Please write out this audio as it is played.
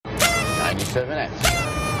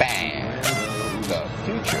97X. Bam! The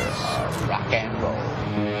future of rock and roll.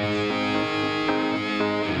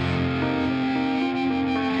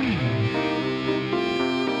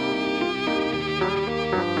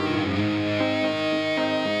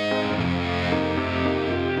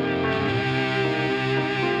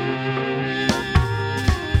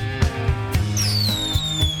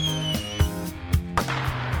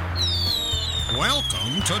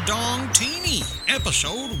 Welcome to Dong Teeny,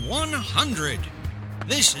 episode 100.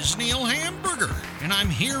 This is Neil Hamburger, and I'm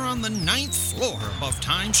here on the 9th floor above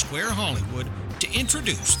Times Square, Hollywood, to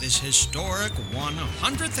introduce this historic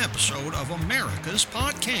 100th episode of America's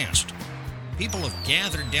podcast. People have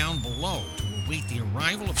gathered down below to await the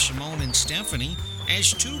arrival of Simone and Stephanie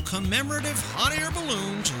as two commemorative hot air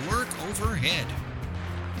balloons lurk overhead.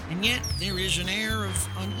 And yet there is an air of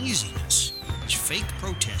uneasiness as fake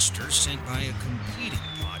protesters sent by a competing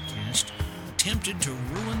podcast attempted to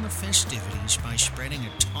ruin the festivities by spreading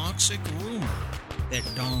a toxic rumor that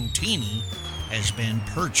Dong Teeny has been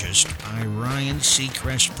purchased by Ryan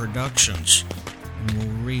Seacrest Productions and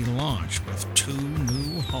will relaunch with 2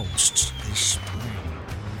 new hosts this spring.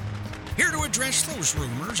 Here to address those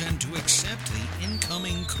rumors and to accept the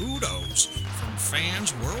incoming kudos from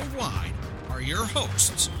fans worldwide are your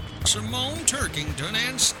hosts, Simone Turkington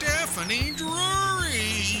and Stephanie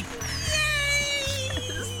Drury. Yay!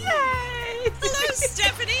 Hello,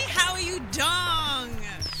 Stephanie. How are you, Dong?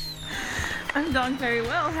 I'm Dong very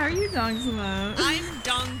well. How are you, Dong Simone? I'm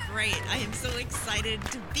Dong great. I am so excited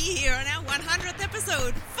to be here on our 100th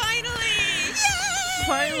episode. Finally! Yay!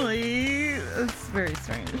 Finally. It's very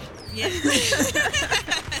strange. Yes.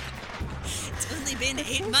 It's only been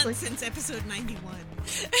 8 months since episode 91.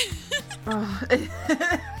 Oh, it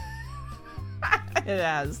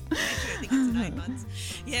has. Actually, I think it's 9 months.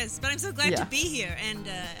 Yes, but I'm so glad to be here. And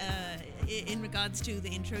in regards to the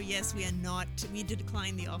intro, yes, we did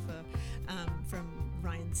decline the offer from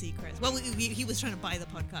Ryan Seacrest. Well, he was trying to buy the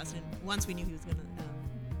podcast, and once we knew he was going to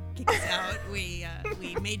kick us out, we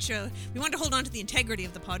made sure we wanted to hold on to the integrity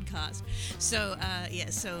of the podcast. So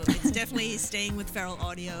so it's definitely staying with Feral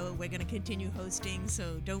Audio. We're going to continue hosting,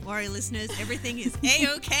 so don't worry, listeners, everything is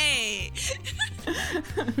a-okay.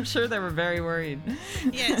 I'm sure they were very worried.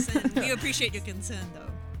 Yes, and we appreciate your concern, though.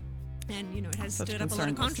 And it has stirred up a lot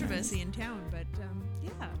of controversy in town, but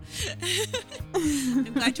I'm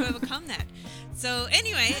glad to overcome that. So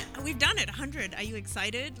anyway, we've done it, 100. Are you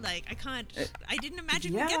excited? I didn't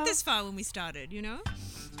imagine we'd get this far when we started,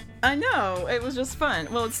 I know. It was just fun.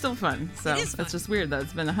 Well, it's still fun. So it is fun. It's just weird that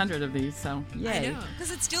it's been 100 of these, so yay. I know,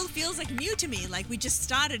 because it still feels new to me, we just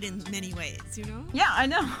started in many ways, Yeah, I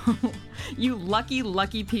know. You lucky,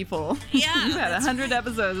 lucky people. Yeah. You've had 100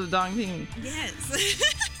 episodes of Dong Teeny. Yes.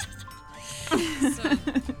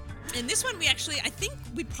 And this one, I think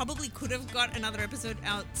we probably could have got another episode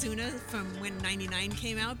out sooner from when 99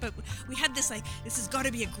 came out, but we had this this has got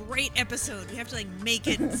to be a great episode. We have to make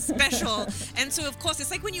it special. And so, of course, it's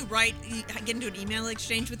like when you get into an email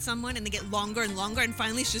exchange with someone and they get longer and longer, and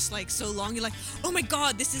finally it's just so long, you're like, oh my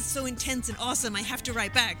God, this is so intense and awesome. I have to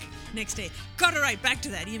write back next day. Gotta write back to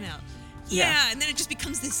that email. Yeah, and then it just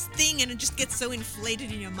becomes this thing, and it just gets so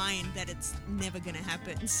inflated in your mind that it's never going to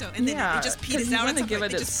happen. So, and then it just peters out. You want to give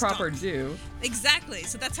it its proper due. Exactly.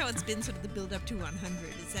 So that's how it's been sort of the build up to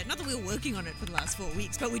 100. Is that not that we were working on it for the last 4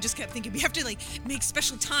 weeks, but we just kept thinking we have to make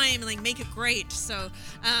special time and make it great. So,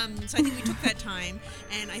 so I think we took that time,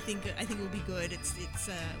 and I think it will be good. It's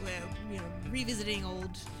we're revisiting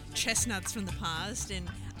old chestnuts from the past and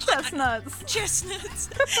chestnuts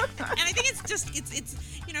and I think it's just it's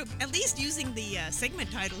at least using the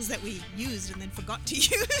segment titles that we used and then forgot to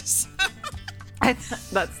use.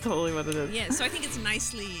 That's totally what it is. Yeah, so I think it's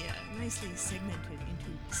nicely segmented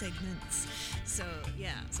into segments. So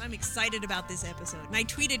so I'm excited about this episode. And I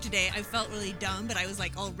tweeted today, I felt really dumb, but I was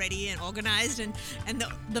all ready and organized, and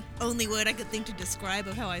the only word I could think to describe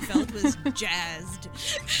of how I felt was jazzed.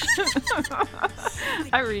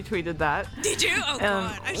 I retweeted that. Did you? Oh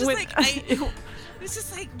God. I was just it's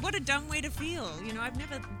just what a dumb way to feel. I've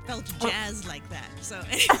never felt jazzed like that. So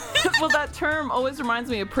well, that term always reminds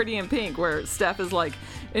me of Pretty in Pink, where Steph is like,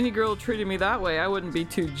 any girl treated me that way, I wouldn't be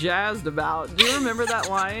too jazzed about. Do you remember that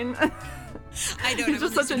line? I don't. He's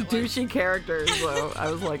just such a douchey character, so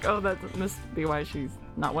I was like, oh, that must be why she's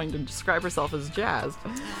not wanting to describe herself as jazzed.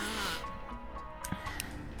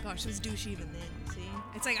 Gosh, it was douchey even then, see?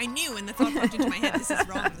 It's I knew when the thought popped into my head, this is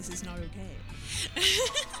wrong, this is not okay.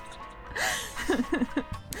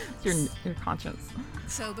 your conscience.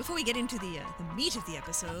 So before we get into the meat of the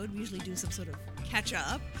episode, we usually do some sort of catch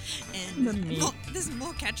up, and The meat. there's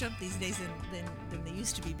more catch up these days than there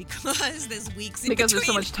used to be because there's weeks in Because between. there's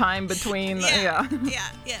so much time between. Yeah.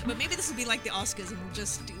 But maybe this will be like the Oscars, and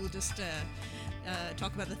we'll just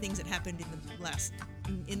talk about the things that happened in the last,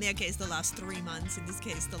 in their case, the last 3 months. In this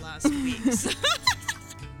case, the last weeks.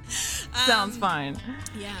 Sounds fine.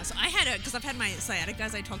 Yeah, so I had because I've had my sciatica,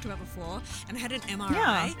 as I talked about before, and I had an MRI.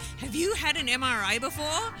 Yeah. Have you had an MRI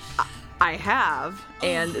before? I have,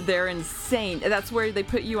 and they're insane. That's where they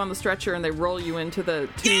put you on the stretcher and they roll you into the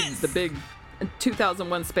tube, Yes! the big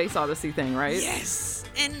 2001 Space Odyssey thing, right? Yes.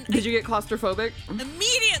 And Did you get claustrophobic?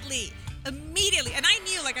 immediately, and I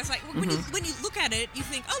knew, like, I was like, when you look at it, you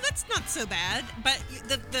think, oh, that's not so bad, but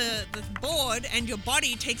the board and your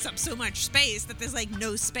body takes up so much space that there's like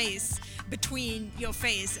no space between your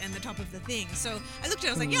face and the top of the thing. So I looked at it,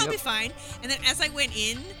 I was like, yeah, I'll be fine. And then as I went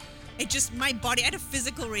in, it just, my body, I had a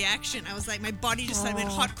physical reaction. I was like, my body just like, went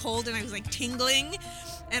hot, cold, and I was like tingling.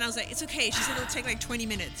 And I was like, it's okay. She said it'll take like 20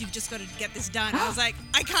 minutes. You've just got to get this done. I was like,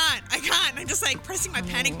 I can't. I'm just like pressing my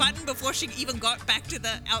panic button before she even got back to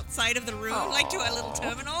the outside of the room, like to our little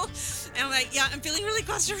terminal. And I'm like, yeah, I'm feeling really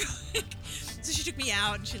claustrophobic. So she took me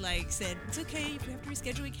out and she like said, it's okay. If we have to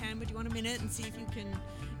reschedule, we can. But do you want a minute and see if you can,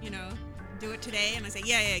 do it today? And I said,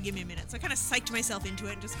 yeah, give me a minute. So I kind of psyched myself into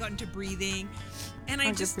it and just got into breathing. And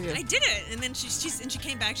I did it. And then she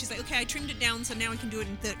came back. She's like, okay, I trimmed it down, so now I can do it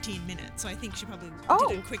in 13 minutes. So I think she probably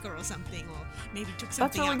did it quicker or something, or maybe took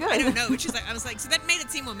something really out. good. I don't know. I was like, so that made it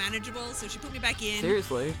seem more manageable. So she put me back in.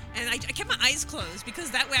 Seriously. And I kept my eyes closed because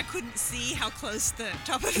that way I couldn't see how close the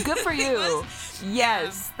top of Good for it you. was.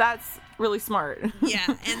 Yes, that's really smart. Yeah,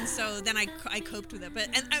 and so then I coped with it. But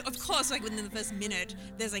of course, like within the first minute,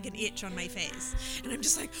 there's like an itch on my face, and I'm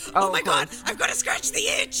just like, oh my god, I've got to scratch the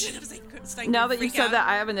itch. And I was like, starting Now to that you freak said out. that,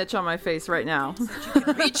 I have an itch on my face right now. You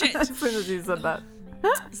can reach it. As soon as you said that.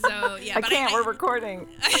 So yeah, I but can't. We're recording.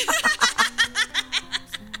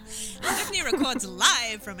 Stephanie records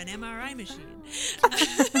live from an MRI machine.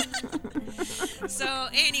 So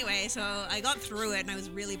anyway, so I got through it and I was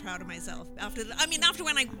really proud of myself. After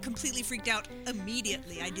when I completely freaked out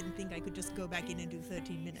immediately, I didn't think I could just go back in and do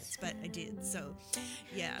 13 minutes, but I did. So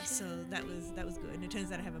yeah, so that was good. And it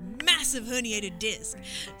turns out I have a massive herniated disc.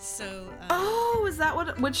 So Is that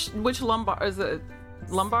which lumbar is it?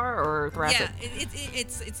 Lumbar or thoracic? yeah,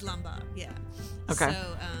 it's lumbar. Yeah. Okay.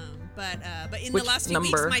 So but in Which the last few number?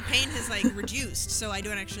 weeks, my pain has like reduced, so I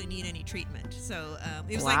don't actually need any treatment. So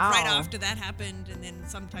it was like Wow. right after that happened, and then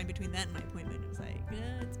sometime between that and my appointment, it was like, yeah,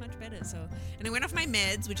 it's much better. So, and I went off my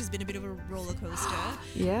meds, which has been a bit of a roller coaster.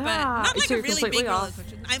 Yeah. But not like So a you're really completely big roller off.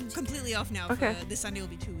 coaster. I'm completely off now. Okay. For this Sunday will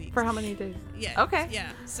be 2 weeks. For how many days? Yeah. Okay. Yeah.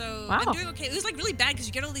 So Wow. I'm doing okay. It was like really bad because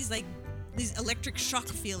you get all these electric shock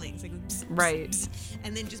feelings, like bzz, bzz, Right. bzz,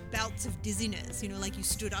 and then just bouts of dizziness. Like you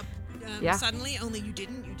stood up Yeah. suddenly, only you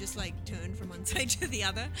didn't. You just like turned from one side to the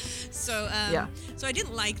other. So Yeah. so I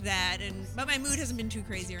didn't like that, but my mood hasn't been too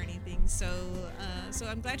crazy or anything. So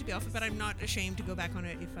I'm glad to be off it, but I'm not ashamed to go back on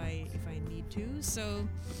it if I need to. So.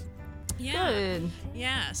 Yeah. Good.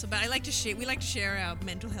 Yeah. So, but I like to share. We like to share our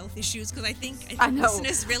mental health issues because I think I know.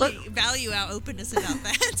 listeners really value our openness about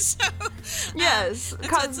that. So. Yes, that's what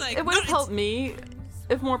because it's like. it would have No, helped me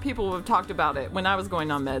if more people would have talked about it when I was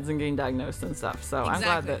going on meds and getting diagnosed and stuff. So I'm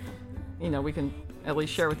glad Exactly. that we can at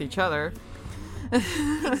least share with each other.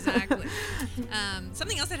 Exactly.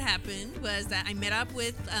 Something else that happened was that I met up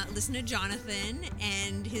with listener Jonathan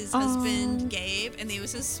and his husband Gabe, and they were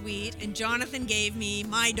so sweet. And Jonathan gave me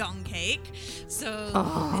my dong cake. So,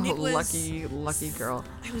 and it was lucky girl.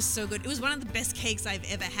 It was so good. It was one of the best cakes I've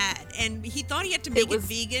ever had. And he thought he had to make it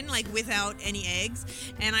vegan, like without any eggs.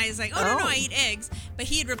 And I was like, no, I eat eggs. But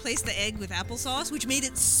he had replaced the egg with applesauce, which made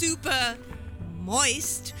it super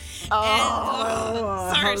moist.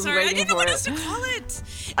 I was Sorry. I waiting didn't know for what it. else to call it.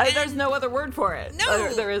 There's no other word for it.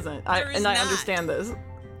 No, there isn't. there is I not. understand this.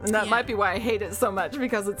 And that might be why I hate it so much,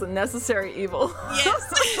 because it's a necessary evil.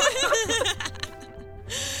 Yes.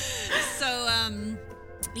 So,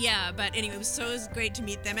 yeah, but anyway, it was great to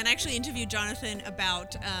meet them, and I actually interviewed Jonathan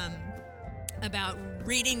about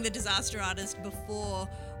reading The Disaster Artist before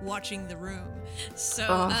watching The Room.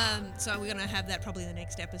 So, so we're gonna have that probably in the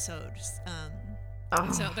next episode.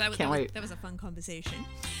 Can't wait. That was a fun conversation.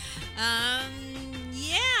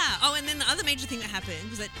 Yeah. Oh, and then the other major thing that happened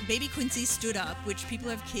was that baby Quincy stood up, which people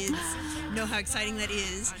who have kids know how exciting that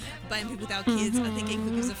is. But people without kids are thinking,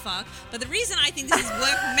 who gives a fuck? But the reason I think this is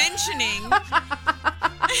worth mentioning.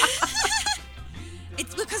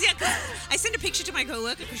 It's because, I sent a picture to my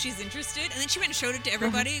coworker because she's interested, and then she went and showed it to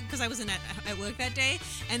everybody because I wasn't at work that day.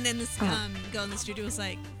 And then this girl in the studio was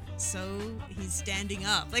like, so he's standing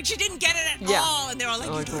up. Like, she didn't get it at Yeah. all, and they're all like,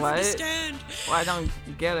 you don't what? understand. Well, I don't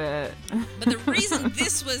get it. But the reason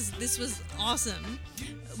this was awesome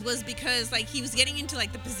was because, like, he was getting into,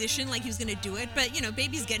 like, the position, like he was gonna do it, but, you know,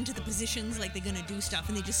 babies get into the positions like they're gonna do stuff,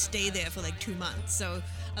 and they just stay there for like 2 months. So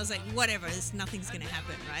I was like, whatever, nothing's gonna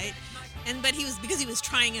happen, right? But because he was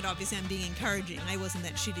trying it, obviously I'm being encouraging. I wasn't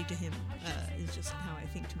that shitty to him. It's just how I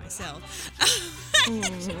think to myself. And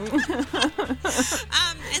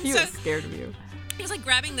He so was scared of you. he was like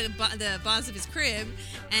grabbing the bars of his crib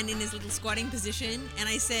and in his little squatting position, and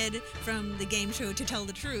I said from the game show To Tell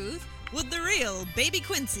the Truth, would the real Baby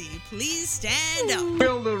Quincy please stand up?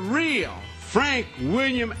 Will the real Frank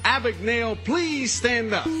William Abagnale please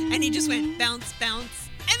stand up? And he just went bounce, bounce,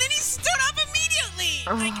 and then he stood up immediately,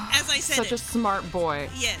 like as I said Such it. a smart boy.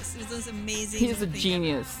 Yes, it was amazing. He's a thing.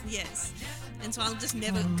 genius. Yes. And so I'll just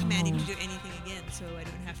never command him to do anything again, so I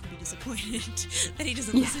don't have to be disappointed that he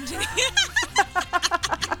doesn't listen to me.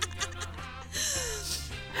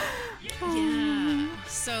 Yeah.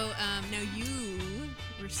 So now you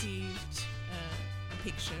received a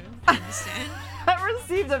picture, I understand? I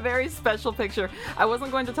received a very special picture. I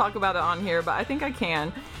wasn't going to talk about it on here, but I think I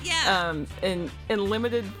can. Yeah. In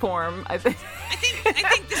limited form, I think. I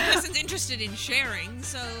think this person's interested in sharing,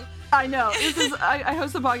 so I know. This is. I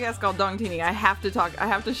host a podcast called Dong Teeny. I have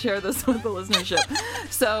to share this with the listenership.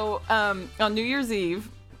 So on New Year's Eve,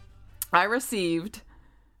 I received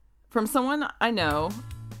from someone I know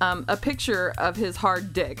a picture of his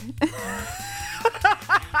hard dick,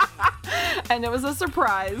 and it was a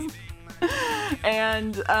surprise.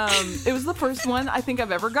 And it was the first one I think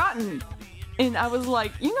I've ever gotten. And I was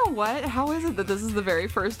like, you know what? How is it that this is the very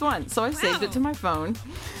first one? So I saved it to my phone.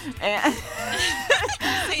 And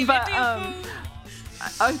save but it to your phone.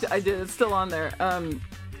 I did. It's still on there.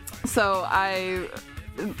 So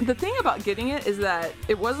the thing about getting it is that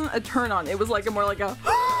it wasn't a turn on. It was like more like a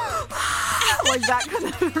like that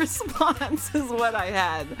kind of response is what I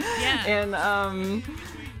had. Yeah. And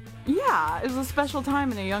yeah, it was a special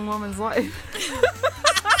time in a young woman's life.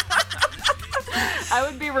 I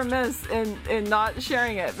would be remiss in not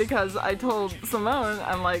sharing it because I told Simone,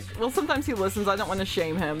 I'm like, well, sometimes he listens. I don't want to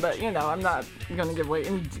shame him, but, you know, I'm not going to give away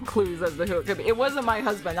any clues as to who it could be. It wasn't my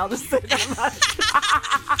husband. I'll just say that much.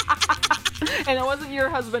 And it wasn't your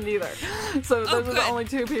husband either. So those are the only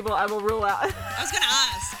two people I will rule out. I was going to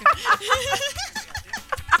ask.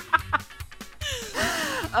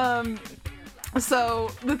 So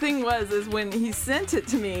the thing is when he sent it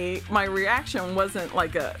to me, my reaction wasn't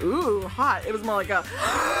like a, ooh, hot. It was more like a,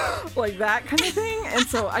 like that kind of thing. And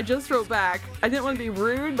so I just wrote back. I didn't want to be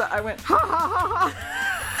rude, but I went, ha, ha, ha, ha.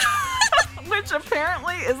 Which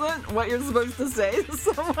apparently isn't what you're supposed to say to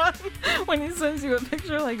someone when he sends you a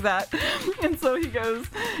picture like that. And so he goes,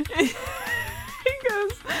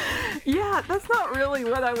 yeah, that's not really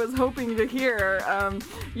what I was hoping to hear.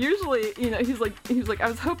 Usually, you know, he's like, I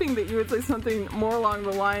was hoping that you would say something more along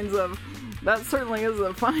the lines of, that certainly is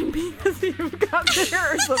a fine penis you've got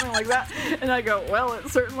there, or something like that. And I go, well, it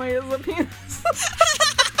certainly is a penis.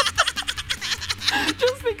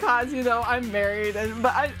 Just because, you know, I'm married,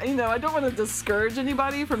 but I don't want to discourage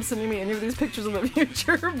anybody from sending me any of these pictures in the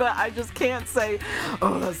future, but I just can't say,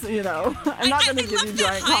 oh, that's, you know, I'm not going to give you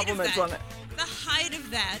giant compliments on it. The height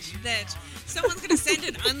of that someone's going to send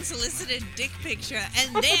an unsolicited dick picture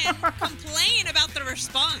and then complain about the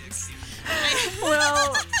response.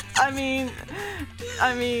 Well, I mean,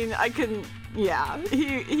 I can. Yeah,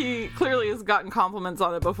 he clearly has gotten compliments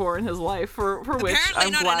on it before in his life, for which Apparently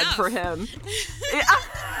I'm not glad enough. for him. Yeah.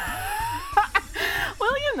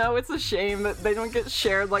 Well, you know, it's a shame that they don't get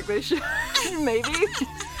shared like they should.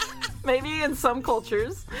 Maybe in some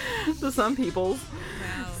cultures, to some people. Wow.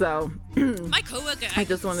 So My coworker,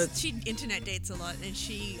 she internet dates a lot, and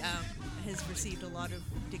she has received a lot of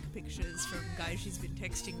dick pictures from guys she's been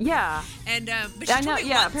texting with. yeah, And but she I know. told me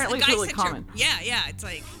Yeah, once apparently a it's guy really sent her- common. Yeah, it's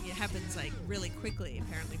like it happens like really quickly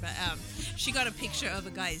apparently. But she got a picture of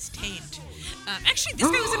a guy's taint. Actually,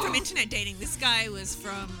 this guy wasn't from internet dating. This guy was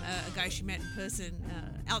from a guy she met in person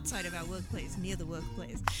outside of our workplace, near the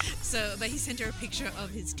workplace. So, but he sent her a picture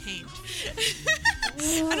of his taint.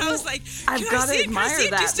 And I was like, I've "Can got I to see it? Can I admire see it?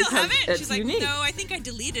 Do you that still have because it?" it's She's like, unique. "No, I think I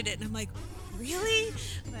deleted it." And I'm like, really?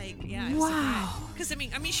 Like, yeah. I'm Wow. Because I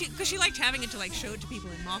mean, she liked having it to like show it to people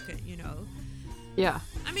in market, you know. yeah.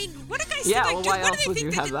 I mean, what do guys Yeah, think? well, Like, why what else do would they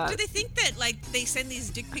you think have that? Do they think that like they send these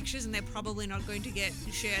dick pictures and they're probably not going to get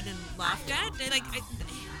shared and laughed at? They like,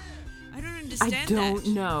 I don't understand I don't that.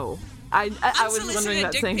 know. I was wondering Unsolicited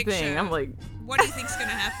that dick same picture. thing. I'm like, What do you think's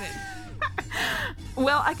gonna happen?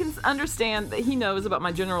 Well, I can understand that he knows about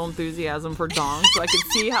my general enthusiasm for Dong, so I could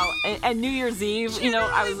see how. And New Year's Eve,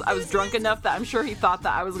 I was drunk enough that I'm sure he thought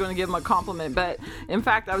that I was going to give him a compliment, but in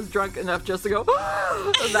fact, I was drunk enough just to go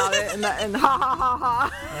about it and ha ha ha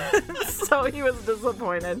ha. So he was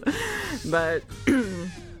disappointed, but.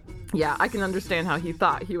 Yeah, I can understand how he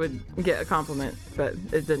thought he would get a compliment, but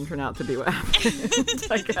it didn't turn out to be what happened,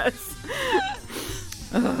 I guess.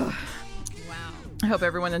 Wow. I hope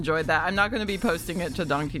everyone enjoyed that. I'm not going to be posting it to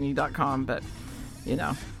dongtini.com, but,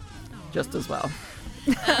 just as well.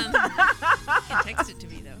 You can text it to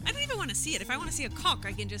me, though. I don't even want to see it. If I want to see a cock,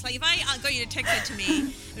 I can just, if I got you to text it to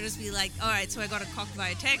me, it'll just be like, all right, so I got a cock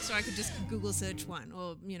via text, or I could just Google search one,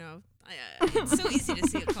 or, it's so easy to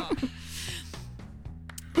see a cock.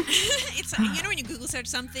 It's when you Google search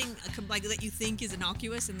something like that you think is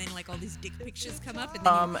innocuous, and then all these dick pictures come up, and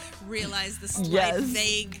then you realize the slight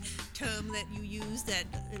vague term that you used that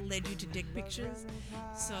led you to dick pictures.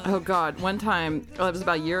 So. Oh God! One time, it was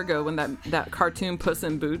about a year ago when that cartoon Puss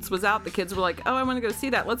in Boots was out. The kids were like, "Oh, I want to go see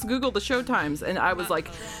that. Let's Google the show times." And I was like,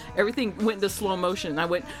 everything went into slow motion. And I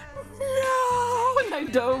went, "No!" and I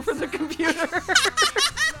dove for the computer.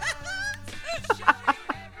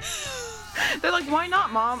 They're like, "Why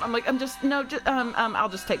not, Mom?" I'm like, I'll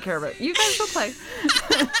just take care of it. You guys go play."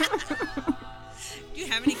 Do you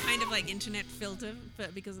have any kind of internet filter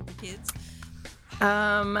because of the kids?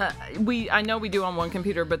 I know we do on one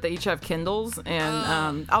computer, but they each have Kindles,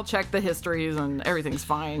 and I'll check the histories, and everything's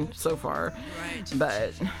fine so far. Right.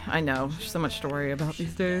 But I know there's so much to worry about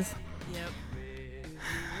these days. Yep.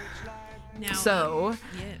 Now, so,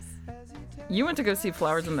 yes. You went to go see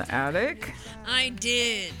Flowers in the Attic? I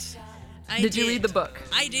did. Did you read the book?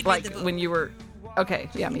 I did read the book. When you were... Okay,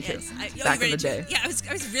 yeah, me too. Back in the day. Yeah, I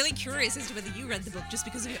was really curious as to whether you read the book just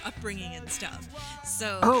because of your upbringing and stuff.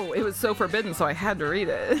 So. Oh, it was so forbidden, so I had to read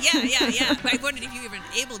it. Yeah. I wondered if you were even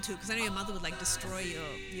able to, because I know your mother would destroy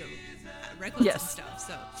your records and stuff.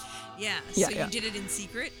 So, yeah. So you did it in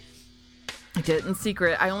secret. I did it in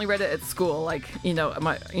secret. I only read it at school.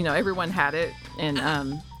 Everyone had it,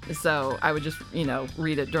 and so I would just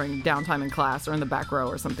read it during downtime in class or in the back row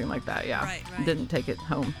or something like that. Yeah. Right. Didn't take it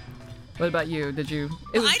home. What about you? Did you?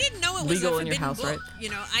 I didn't know it was legal a in your house, book. right? I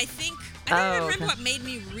don't even remember what made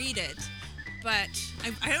me read it, but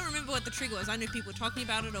I don't remember what the trigger was. I don't know if people were talking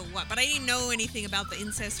about it or what, but I didn't know anything about the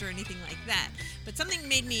incest or anything like that. But something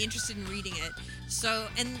made me interested in reading it. So,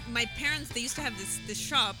 and my parents, they used to have this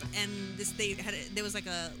shop, and there was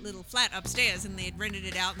a little flat upstairs, and they had rented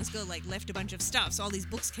it out, and this girl left a bunch of stuff. So all these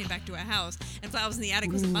books came back to our house, and Flowers in the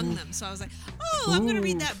Attic was among them. So I was like, oh, I'm going to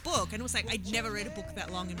read that book. And it was I'd never read a book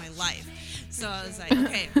that long in my life. So I was like,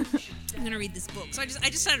 okay, I'm going to read this book. So I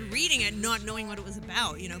just started reading it, not knowing what it was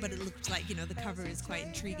about, but it looked like, the cover is quite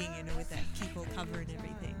intriguing, with that keyhole cover and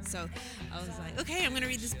everything. So I was like, okay, I'm going to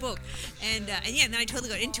read this book. And then I totally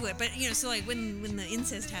got into it. But, so when the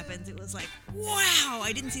incest happens, it was like, wow,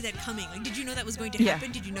 I didn't see that coming. Did you know that was going to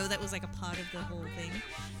happen? Did you know that was a part of the whole thing?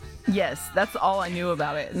 Yes, that's all I knew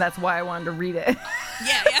about it, and that's why I wanted to read it.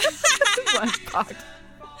 Yeah.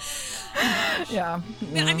 Yeah.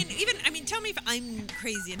 Tell me if I'm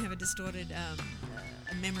crazy and have a distorted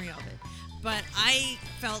a memory of it. But I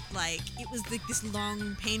felt like it was this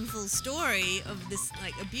long, painful story of this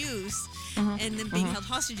abuse, and then being held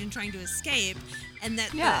hostage and trying to escape, and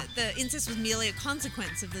that the incest was merely a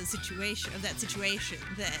consequence of that situation.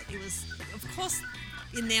 That it was, of course,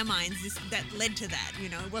 in their minds, that led to that.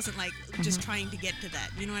 It wasn't just trying to get to that.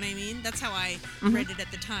 You know what I mean? That's how I read it at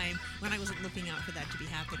the time when I wasn't looking out for that to be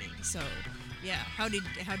happening. So, yeah. How did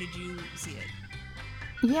you see it?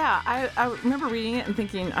 Yeah, I remember reading it and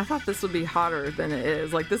thinking, I thought this would be hotter than it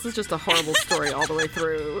is. This is just a horrible story all the way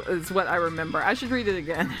through, is what I remember. I should read it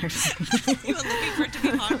again, actually. You were looking for it to be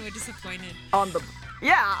hot and were disappointed.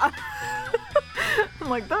 Yeah. I'm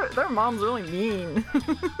like, their mom's really mean.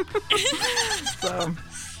 So.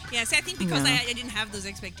 Yeah, see, I think because I didn't have those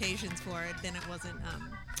expectations for it, then it wasn't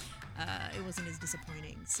as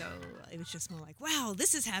disappointing. So it was just more like, wow,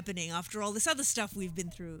 this is happening after all this other stuff we've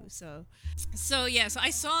been through. So I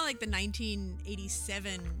saw the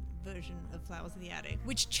 1987 version of Flowers in the Attic,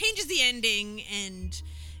 which changes the ending, and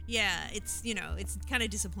it's it's kind of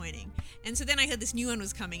disappointing. And so then I heard this new one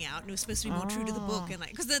was coming out, and it was supposed to be more true to the book, and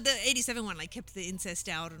because the 87 one kept the incest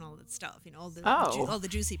out and all that stuff, all the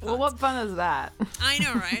juicy parts. Well, what fun is that? I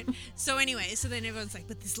know, right? So anyway, then everyone's like,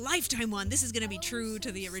 but this Lifetime one, this is going to be true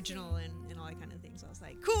to the original and all that kind of thing. So I was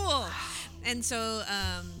like, cool. And so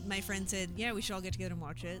my friend said, yeah, we should all get together and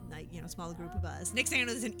watch it. Smaller group of us. Next thing I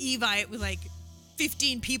know, there's an Evite with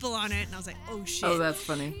 15 people on it, and I was like, oh shit. Oh, that's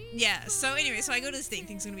funny. Yeah, so anyway, so I go to this thing,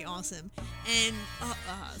 things are gonna be awesome. And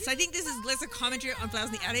so I think this is less a commentary on Flowers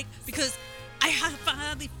in the Attic, because I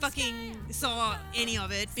hardly fucking saw any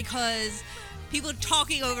of it, because people are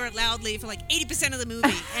talking over it loudly for like 80% of the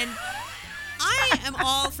movie. And I am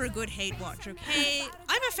all for a good hate watch, okay?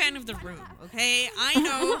 I'm a fan of The Room, okay? I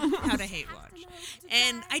know how to hate watch.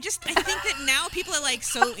 And I think that now people are like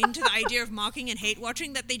so into the idea of mocking and hate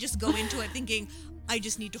watching that they just go into it thinking, I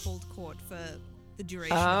just need to hold court for the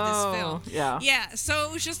duration of this film. Yeah. Yeah, so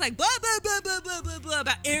it was just like blah, blah, blah, blah, blah, blah, blah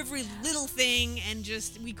about every little thing, and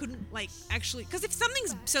just, we couldn't like actually, because if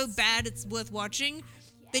something's so bad it's worth watching,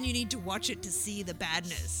 then you need to watch it to see the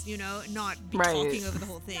badness, you know, not be talking over the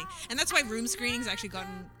whole thing. And that's why room screenings actually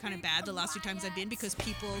gotten kind of bad the last few times I've been, because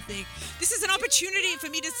people think this is an opportunity for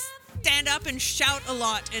me to stand up and shout a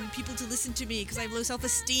lot and people to listen to me, because I have low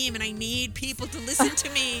self-esteem and I need people to listen to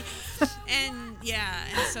me. And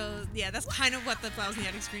so that's kind of what the Flowers in the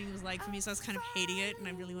Attic screening was like for me. So I was kind of hating it, and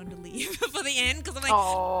I really wanted to leave for the end, because I'm like,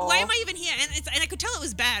 why am I even here? And I could tell it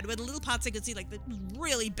was bad, but the little parts I could see, like, the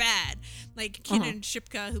really bad, like Kiernan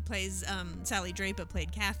Shipka, who plays Sally Draper,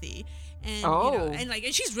 played Kathy, and you know,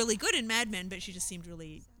 and she's really good in Mad Men, but she just seemed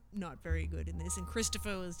really not very good in this. And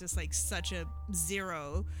Christopher was just like such a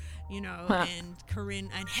zero, you know. And Corinne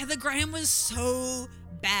and Heather Graham was so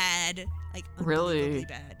bad, like unbelievably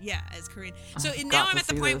bad. Yeah, as Corinne. So now I'm at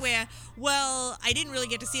the point where, well, I didn't really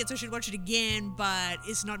get to see it, so I should watch it again, but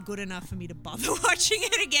it's not good enough for me to bother watching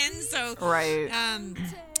it again. So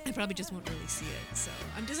I probably just won't really see it, so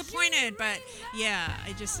I'm disappointed. But yeah,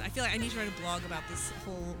 I feel like I need to write a blog about this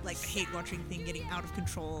whole, like, the hate watching thing getting out of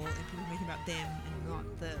control and people making about them and not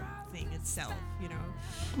the thing itself, you know.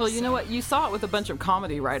 Well, you know what? You saw it with a bunch of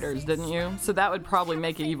comedy writers, didn't you? So that would probably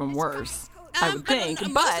make it even worse, I would think.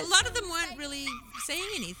 But a lot of them weren't really saying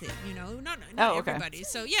anything, you know, not everybody.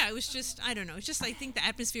 So yeah, it was just, I don't know. It's just, I think the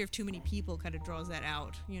atmosphere of too many people kind of draws that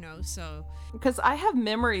out, you know. So because I have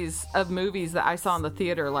memories of movies that I saw in the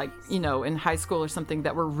theater, like, you know, in high school or something,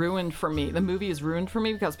 that were ruined for me. The movie is ruined for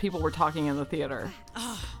me because people were talking in the theater.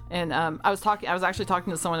 And I was actually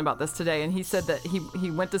talking to someone about this today, and he said that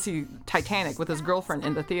he went to see Titanic with his girlfriend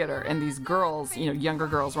in the theater, and these girls, you know, younger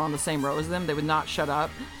girls, were on the same row as them. They would not shut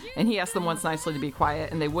up. And he asked them once nicely to be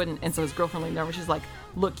quiet, and they wouldn't. And so his girlfriend leaned over. She's like,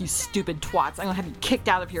 "Look, you stupid twats! I'm gonna have you kicked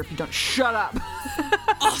out of here if you don't shut up."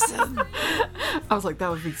 Awesome. I was like,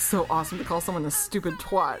 that would be so awesome to call someone a stupid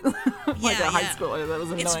twat, like a high schooler that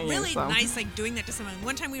was annoying. It's really nice, like, doing that to someone.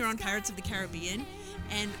 One time we were on Pirates of the Caribbean.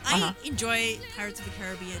 And I enjoy Pirates of the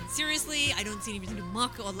Caribbean. Seriously, I don't see any reason to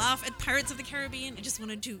mock or laugh at Pirates of the Caribbean. I just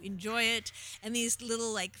wanted to enjoy it. And these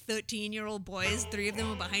little, like, 13-year-old boys, 3 of them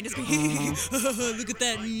were behind us going, look at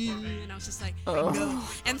that. And I was just like, no.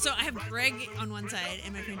 And so I have Greg on one side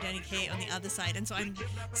and my friend Danny Kay on the other side. And so I'm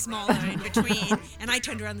smaller in between. And I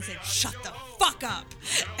turned around and said, shut the fuck up.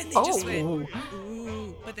 And they just went,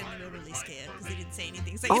 ooh. But then they were really scared because they didn't say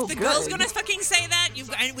anything. It's like, if the girl's going to fucking say that,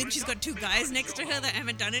 and when she's got 2 guys next to her that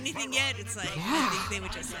haven't done anything yet, it's like, I think they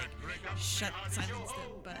would just, like, silence them.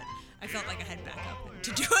 But I felt like I had backup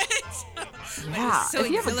to do it. So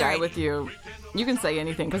if you have a guy with you, you can say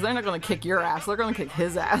anything, because they're not going to kick your ass. They're going to kick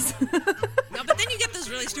his ass. No, but then you get those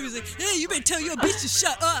really stupid, like, hey, you better tell your bitch to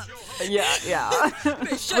shut up. Yeah.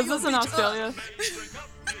 Was this in Australia?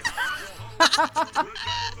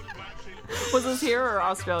 Was this here or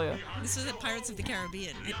Australia? This was at Pirates of the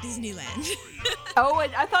Caribbean at Disneyland.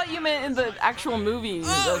 I thought you meant in the actual movie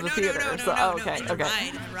of the theater. No, in the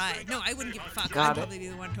ride. No, I wouldn't give a fuck. I'd probably be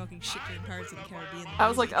the one talking shit during Pirates of the Caribbean. I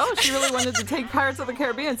was like, oh, she really wanted to take Pirates of the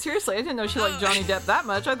Caribbean seriously. I didn't know she liked Johnny Depp that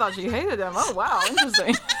much. I thought she hated him. Oh, wow,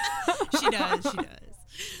 interesting. She does.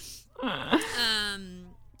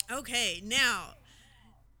 Okay, now,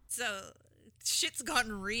 so shit's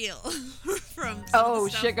gotten real from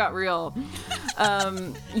shit got real.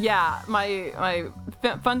 My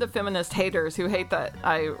funda-feminist haters who hate that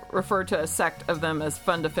I refer to a sect of them as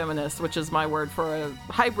funda-feminists, which is my word for a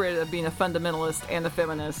hybrid of being a fundamentalist and a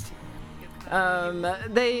feminist.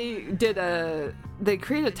 They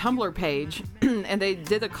created a Tumblr page and they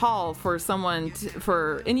did a call for someone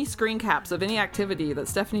for any screen caps of any activity that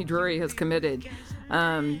Stephanie Drury has committed.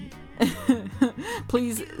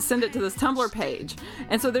 Please send it to this Tumblr page.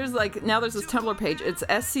 And so there's this Tumblr page. It's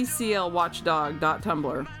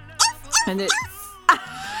scclwatchdog.tumblr. And it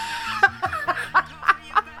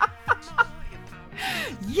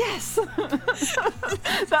Yes.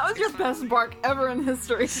 That was your best bark ever in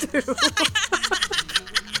history too.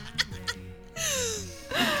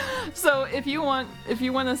 So if you want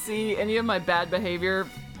to see any of my bad behavior,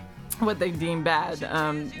 what they deem bad.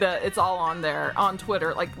 It's all on there on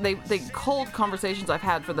Twitter. Like they culled conversations I've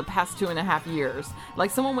had for the past 2.5 years.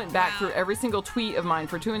 Like someone went back through every single tweet of mine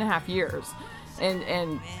for 2.5 years.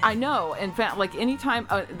 And I know, in fact, like anytime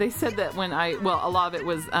they said that when a lot of it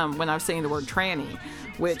was when I was saying the word tranny,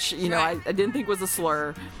 which, you know, I didn't think was a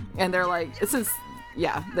slur. And they're like,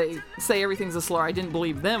 they say everything's a slur. I didn't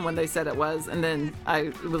believe them when they said it was. And then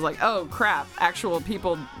I was like, oh crap, actual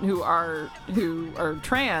people who are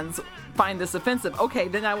trans find this offensive. Okay,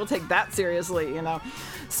 then I will take that seriously, you know.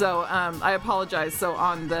 So I apologize. So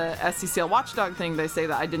on the SCCL Watchdog thing, they say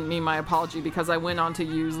that I didn't mean my apology because I went on to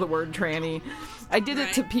use the word tranny. I did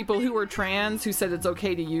it to people who were trans who said it's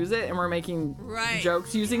okay to use it and were making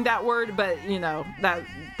jokes using that word, but you know that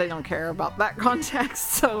they don't care about that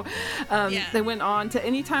context. So they went on to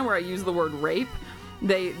any time where I use the word rape,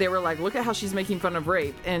 they were like, look at how she's making fun of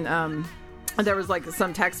rape. And there was like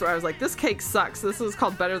some text where I was like, this cake sucks. This is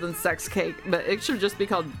called better than sex cake, but it should just be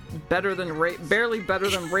called better than rape, barely better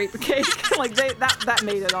than rape cake. Like that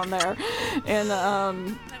made it on there.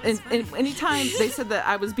 And anytime they said that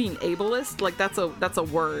I was being ableist, like that's a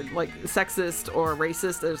word, like sexist or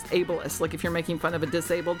racist is ableist, like if you're making fun of a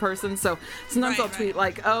disabled person. So sometimes I'll tweet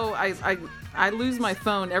like, oh, I lose my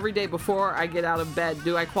phone every day before I get out of bed.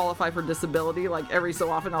 Do I qualify for disability? Like every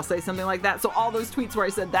so often I'll say something like that. So all those tweets where I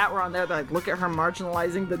said that were on there. They're like, look at her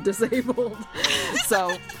marginalizing the disabled.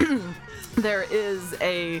 So there is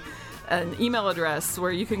an email address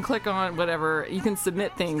where you can click on whatever, you can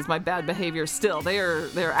submit things. My bad behavior still.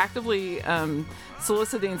 They're actively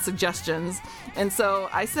soliciting suggestions. And so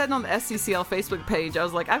I said on the SCCL Facebook page, I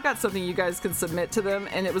was like, I've got something you guys can submit to them.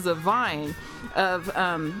 And it was a Vine of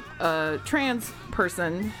a trans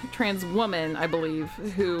woman, I believe,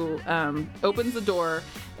 who opens the door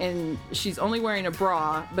and she's only wearing a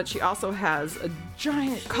bra, but she also has a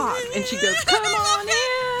giant cock. And she goes, come on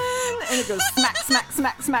in! And it goes smack, smack,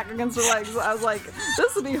 smack, smack against her legs. I was like,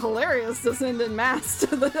 this would be hilarious to send in mass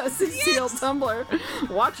to the SCCL Tumblr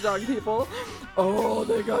Watchdog people. Oh,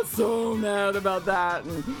 they got so mad about that.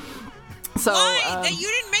 And so why? That you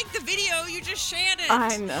didn't make the video, you just shared it.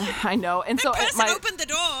 I know. And the so person opened the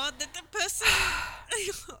door. The person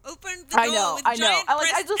opened the door. I know.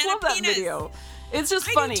 I just love that video. It's just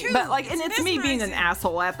funny, but like, and it's me being an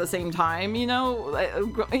asshole at the same time, you know,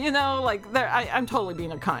 like I'm totally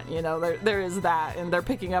being a cunt, you know, there is that, and they're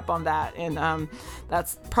picking up on that, and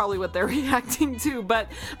that's probably what they're reacting to. But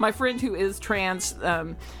my friend who is trans,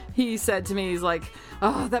 he said to me, he's like,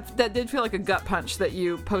 oh, that did feel like a gut punch that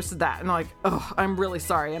you posted that. And I'm like, oh, I'm really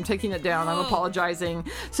sorry. I'm taking it down. I'm apologizing.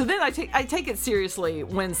 So then I take it seriously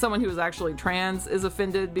when someone who is actually trans is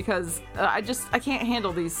offended, because I can't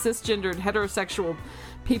handle these cisgendered heterosexual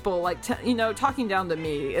people like talking down to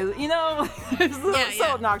me, you know. It's so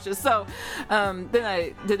obnoxious. So then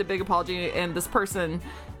I did a big apology, and this person,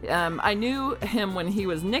 I knew him when he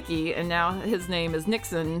was Nicky, and now his name is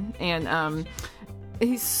Nixon, and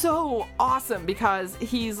he's so awesome because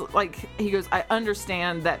he goes, I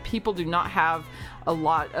understand that people do not have a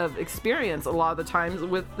lot of experience a lot of the times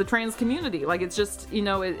with the trans community. Like, it's just, you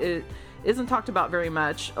know, it isn't talked about very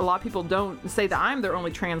much. A lot of people don't say that I'm their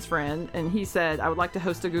only trans friend. And he said, I would like to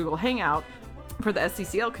host a Google Hangout for the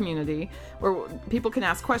SCCL community where people can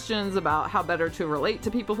ask questions about how better to relate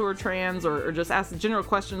to people who are trans, or just ask general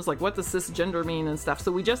questions like, what does cisgender mean and stuff.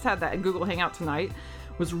 So we just had that Google Hangout tonight.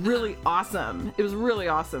 Was really awesome. It was really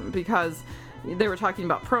awesome because they were talking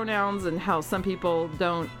about pronouns and how some people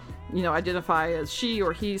don't, you know, identify as she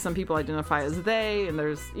or he. Some people identify as they, and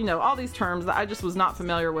there's, you know, all these terms that I just was not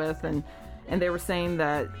familiar with, and they were saying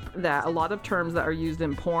that a lot of terms that are used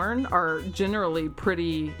in porn are generally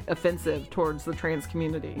pretty offensive towards the trans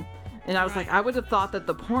community. And I was like, I would have thought that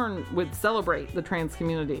the porn would celebrate the trans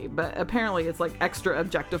community, but apparently it's like extra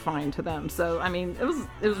objectifying to them. So, I mean, it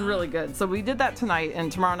was really good. So we did that tonight,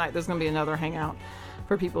 and tomorrow night there's going to be another hangout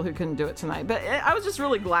for people who couldn't do it tonight. But I was just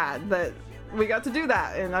really glad that we got to do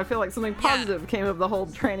that, and I feel like something positive came of the whole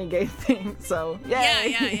tranny gay thing. So,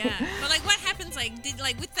 yay. Yeah. But like, what happens? Like,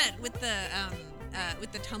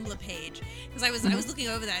 with the Tumblr page, because I was looking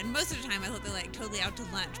over that, and most of the time I thought they're like totally out to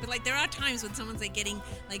lunch, but like there are times when someone's like getting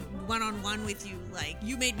like one-on-one with you, like,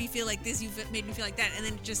 you made me feel like this, you made me feel like that, and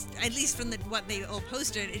then just, at least from what they all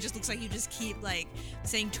posted, it just looks like you just keep like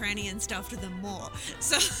saying tranny and stuff to them more.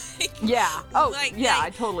 So like,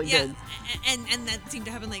 I totally did. And that seemed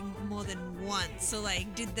to happen like more than once. So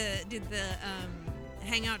like, did the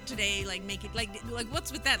hangout today like make it like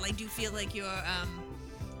what's with that? Like, do you feel like you're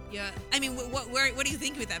I mean, what do you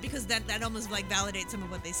think with that? Because that almost like validates some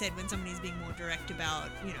of what they said when somebody's being more direct about,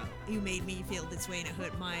 you know, you made me feel this way and it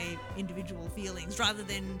hurt my individual feelings, rather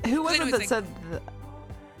than... Who was it that said...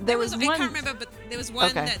 there was I one. can't remember, but there was one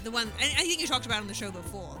Okay. that I think you talked about it on the show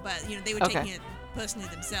before, but they were taking it personally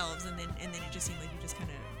themselves, and then it just seemed like you just kind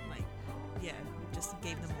of like, yeah, just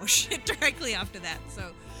gave them more shit directly after that.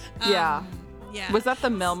 So, Yeah. yeah. Was that the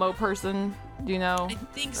Melmo person? Do you know? I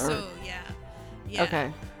think so. Yeah. Yeah.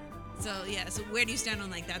 Okay. So yeah, so where do you stand on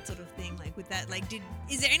like that sort of thing? Like with that, like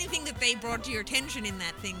is there anything that they brought to your attention in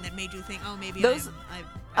that thing that made you think, oh, maybe Those-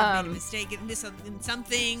 I've made a mistake in this in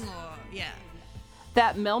something, or yeah.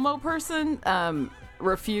 That Melmo person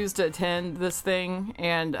refused to attend this thing,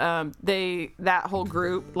 and that whole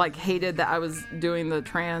group like hated that I was doing the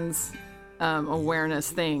trans awareness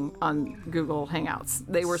thing on Google Hangouts.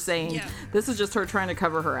 They were saying this is just her trying to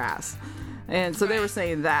cover her ass. And so they were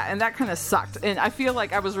saying that, and that kind of sucked. And I feel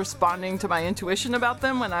like I was responding to my intuition about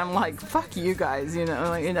them when I'm like, "Fuck you guys,"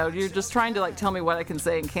 you're just trying to like tell me what I can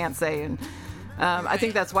say and can't say. And I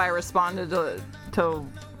think that's why I responded to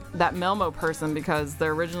that Melmo person, because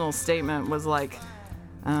their original statement was like,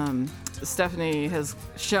 Stephanie has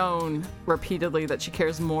shown repeatedly that she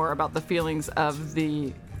cares more about the feelings of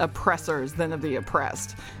the oppressors than of the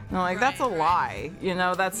oppressed. And I'm like, that's a lie.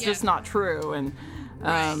 That's just not true. And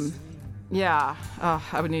yeah,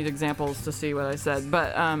 I would need examples to see what I said.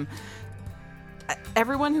 But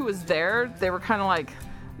everyone who was there, they were kind of like,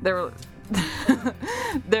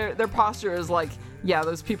 their posture is like, yeah,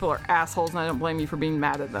 those people are assholes, and I don't blame you for being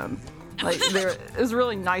mad at them. Like, it was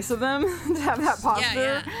really nice of them to have that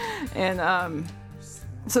posture. And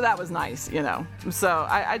so that was nice, So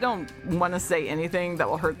I don't want to say anything that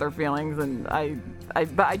will hurt their feelings, and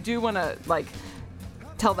but I do want to like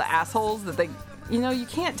tell the assholes that they. You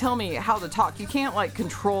can't tell me how to talk. You can't, like,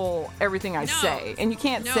 control everything I say. And you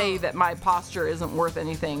can't say that my posture isn't worth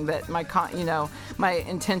anything, that my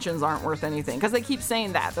intentions aren't worth anything. Because they keep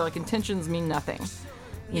saying that. They're like, intentions mean nothing.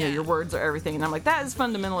 Your words are everything. And I'm like, that is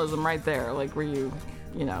fundamentalism right there. Like, where you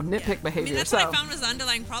nitpick behavior. I mean, that's what I found was the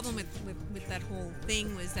underlying problem with that whole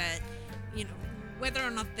thing was that, whether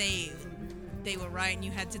or not they were right and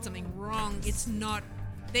you had said something wrong, it's not...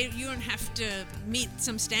 you don't have to meet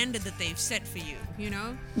some standard that they've set for you,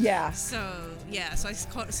 Yeah. So so I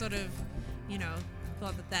sort of,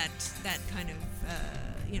 thought that kind of,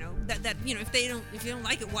 that if you don't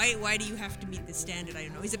like it, why do you have to meet this standard? I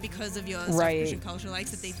don't know. Is it because of your Christian culture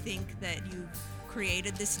likes that they think that you've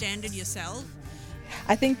created this standard yourself?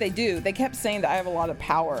 I think they do. They kept saying that I have a lot of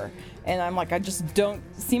power. And I'm like, I just don't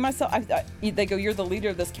see myself. They go, you're the leader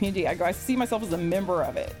of this community. I go, I see myself as a member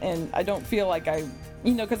of it. And I don't feel like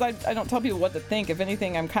because I don't tell people what to think. If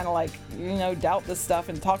anything, I'm kind of like, doubt this stuff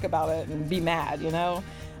and talk about it and be mad,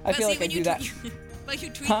 I feel like I do that. But you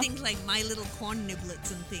tweet things like My Little Corn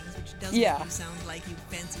Niblets and things, which does make you sound like you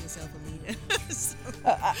fancy yourself a leader.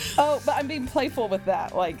 But I'm being playful with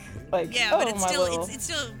that. Like yeah, but it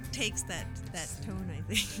still takes that tone, I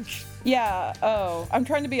think. Yeah. Oh, I'm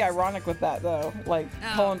trying to be ironic with that though. Like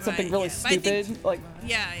calling something really stupid.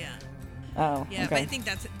 Yeah. Oh. Yeah, okay. but I think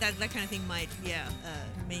that kind of thing might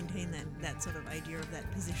maintain that sort of idea of that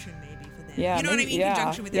position maybe for them. Yeah. You know what I mean? Yeah. In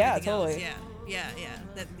conjunction with everything totally. else. Yeah.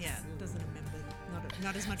 That doesn't a member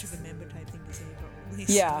not as much of a member type thing to say probably.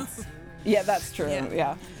 Yeah. So. Yeah, that's true.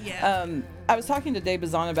 Yeah. I was talking to Dave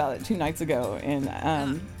Bazan about it 2 nights ago, and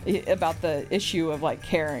about the issue of like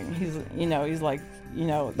caring. He's like,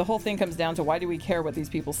 the whole thing comes down to why do we care what these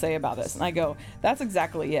people say about us? And I go, that's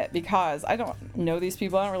exactly it, because I don't know these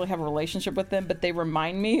people. I don't really have a relationship with them, but they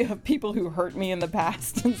remind me of people who hurt me in the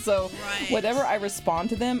past. And so whatever I respond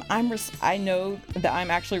to them, I know that I'm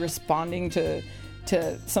actually responding to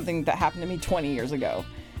something that happened to me 20 years ago.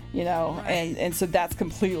 And so that's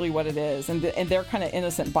completely what it is. And they're kind of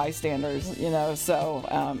innocent bystanders,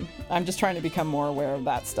 so I'm just trying to become more aware of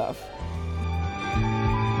that stuff.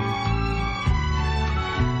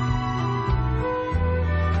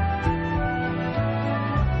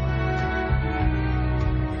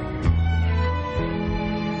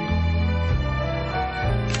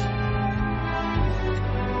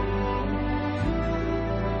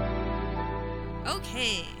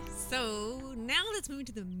 Okay, so now let's move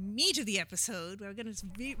into the meat of the episode. We're going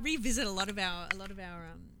to revisit a lot of our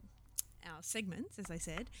segments, as I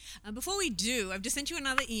said. Before we do, I've just sent you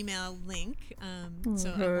another email link. So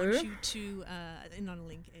I want you to not a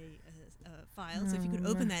link, a file. So if you could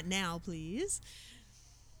open that now, please.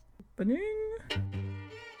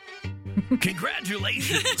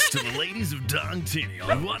 Congratulations to the ladies of Dong Teeny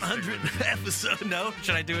on 100th episode. No,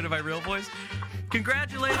 should I do it in my real voice?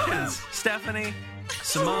 Congratulations, Stephanie,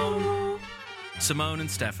 Simone,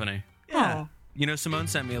 and Stephanie. Yeah. Simone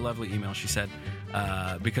sent me a lovely email. She said,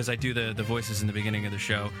 because I do the voices in the beginning of the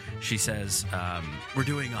show, she says, we're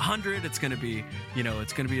doing 100. It's going to be,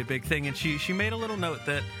 it's going to be a big thing. And she made a little note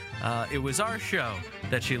that it was our show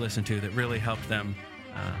that she listened to that really helped them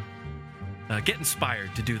get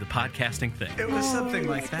inspired to do the podcasting thing. It was something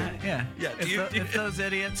like that, yeah. Yeah. If those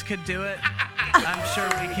idiots could do it, I'm sure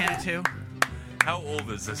we can too. How old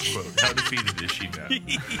is this quote? How defeated is she now?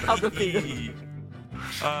 How defeated.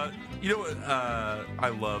 You know what I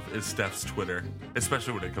love is Steph's Twitter,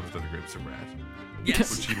 especially when it comes to the Grapes of Rad.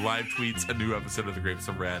 Yes. When she live tweets a new episode of the Grapes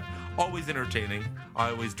of Rad. Always entertaining. I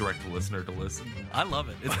always direct the listener to listen. I love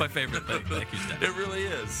it. It's my favorite thing. Thank you, Steph. It really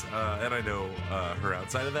is. And I know her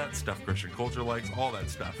outside of that, stuff Christian Culture likes, all that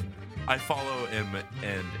stuff. I follow him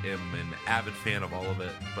and am an avid fan of all of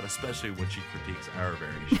it, but especially when she critiques our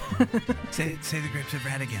variation. Say the Grapes of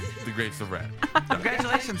Rad again. The Grapes of Rad.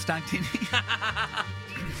 Congratulations, Dong Teeny.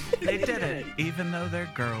 They did it, even though they're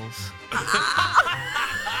girls.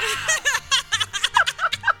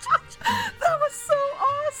 That was so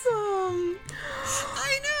awesome.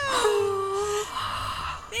 I know.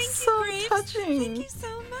 Thank So you, Grapes. touching. Thank you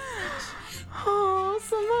so much. Oh,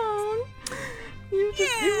 Simone.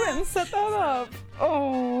 You went and set that up.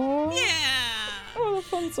 Oh. Yeah. What a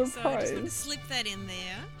fun So I just want to surprise. slip that in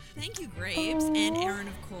there. Thank you, Grapes. And Aaron,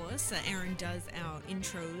 of course. Aaron does our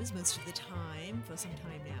intros most of the time for some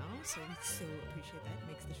time now. So we so appreciate that. It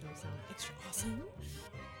makes the show sound extra awesome.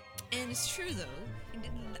 And it's true, though.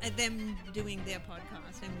 Them doing their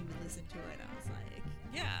podcast and we would listen to it, I was like,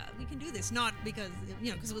 yeah, we can do this. Not because,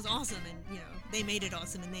 because it was awesome and, they made it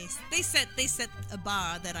awesome. And they set a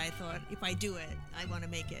bar that I thought, if I do it, I want to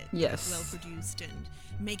make it well produced and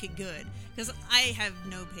make it good. Because I have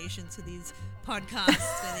no patience with these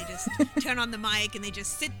podcasts where they just turn on the mic and they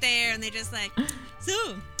just sit there and they just like,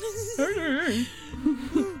 so, I'm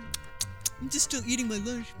just still eating my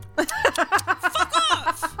lunch. Fuck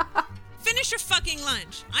off! Finish your fucking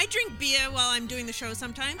lunch. I drink beer while I'm doing the show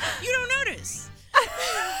sometimes. You don't notice.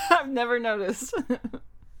 I've never noticed.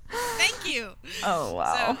 Thank you. Oh,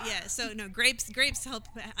 wow. So grapes help,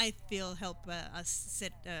 I feel, help us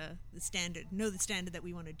set the standard, the standard that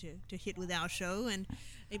we wanted to hit with our show, and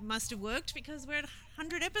it must have worked because we're at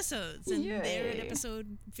 100 episodes, and they're at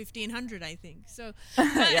episode 1500, I think. So,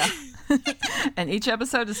 yeah. And each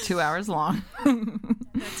episode is 2 hours long.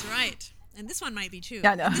 That's right. And this one might be too.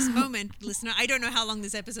 I know. At this moment, listener, I don't know how long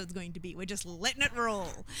this episode's going to be. We're just letting it roll.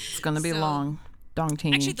 It's going to be long. Dong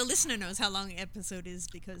Teeny. Actually, the listener knows how long the episode is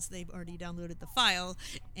because they've already downloaded the file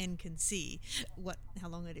and can see how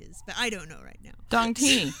long it is. But I don't know right now. Dong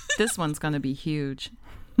Teeny. This one's going to be huge.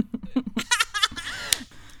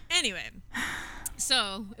 Anyway,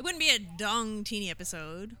 so it wouldn't be a Dong Teeny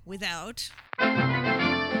episode without...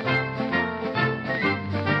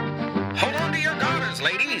 Hold on to your daughters,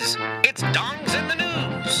 ladies. It's Dongs in the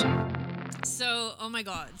News. So, oh my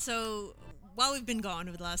god. So, while we've been gone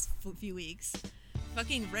over the last few weeks,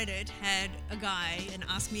 fucking Reddit had a guy, an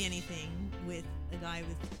Ask Me Anything, with a guy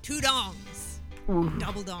with 2 dongs. Ooh.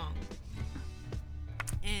 Double dong.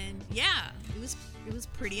 And yeah, it was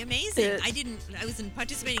pretty amazing. I wasn't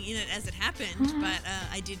participating in it as it happened, but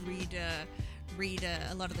I did read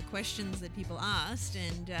a lot of the questions that people asked,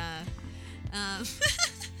 and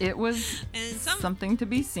it was something to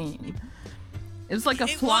be seen. It was like a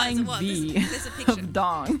flying V there's a picture of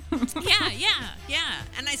dong. yeah.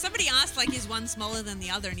 And somebody asked, like, is one smaller than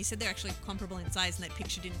the other? And he said they're actually comparable in size, and that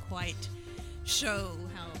picture didn't quite show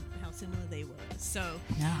how similar they were. So,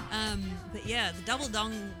 but yeah, the double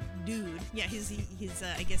dong dude. Yeah, his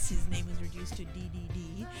I guess his name was reduced to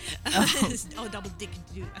DDD. Double dick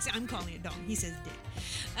dude. I'm calling it dong. He says dick.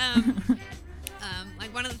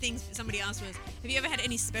 Like, one of the things somebody asked was, have you ever had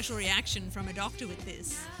any special reaction from a doctor with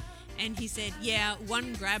this? And he said, yeah,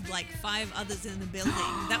 one grabbed like 5 others in the building.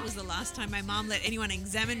 That was the last time my mom let anyone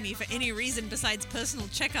examine me for any reason besides personal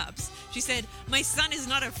checkups. She said, my son is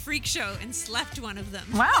not a freak show, and slapped one of them.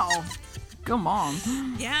 Wow. Go mom.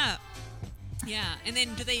 Yeah. And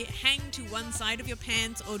then do they hang to one side of your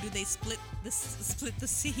pants, or do they split the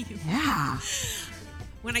seam? Yeah.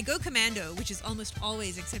 When I go commando, which is almost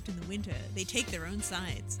always except in the winter, they take their own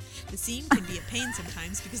sides. The seam can be a pain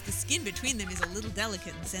sometimes because the skin between them is a little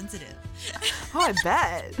delicate and sensitive. Oh, I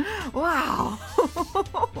bet. Wow.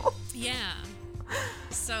 Yeah.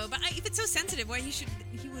 So, but if it's so sensitive, why he should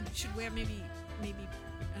wear maybe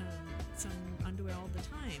some underwear all the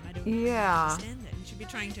time. I don't understand that. He should be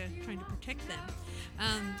trying to protect them.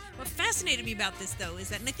 What fascinated me about this, though, is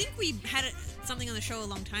that, and I think we had something on the show a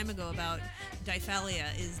long time ago about diphalia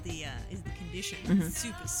is the condition,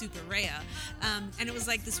 super rare, and it was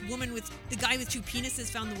like this woman with the guy with 2 penises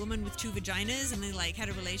found the woman with 2 vaginas, and they like had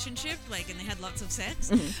a relationship, like, and they had lots of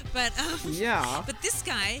sex, but but this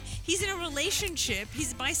guy, he's in a relationship,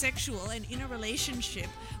 he's bisexual and in a relationship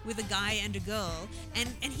with a guy and a girl,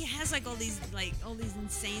 and he has like all these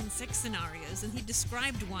insane sex scenarios, and he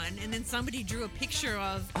described one, and then somebody drew a picture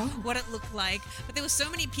of what it looked like, but there were so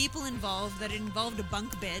many people involved that it involved a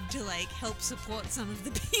bunk bed to like help support some of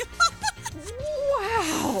the people.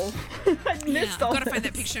 Wow. I missed all I've got to this. find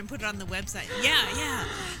that picture and put it on the website. Yeah.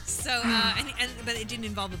 So, but it didn't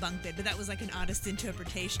involve a bunk bed, but that was like an artist's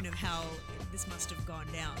interpretation of how this must have gone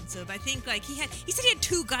down. So, but I think like he said he had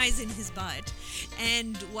 2 guys in his butt,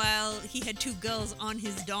 and while he had 2 girls on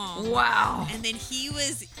his dong. Wow. And then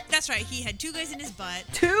that's right, he had 2 guys in his butt.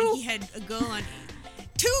 2? And he had a girl on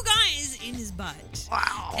 2 guys in his butt.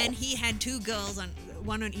 Wow. And he had 2 girls on,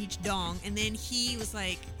 one on each dong, and then he was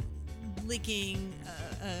like licking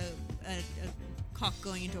a cock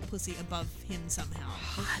going into a pussy above him somehow.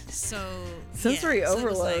 So Sensory so it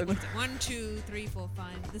was overload. like, 1, 2, 3, 4,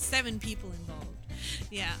 5. There's 7 people involved.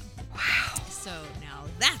 Yeah. Wow. So now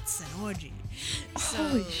that's an orgy. So,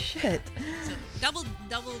 Holy shit. So double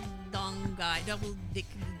dong guy, double dick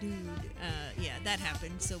dude. Yeah, that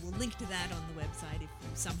happened. So we'll link to that on the website if you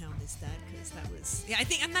somehow missed that, because that was I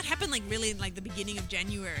think, and that happened like really in like the beginning of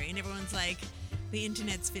January, and everyone's like, the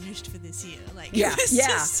internet's finished for this year. Like, Yeah.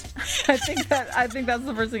 just, I think that's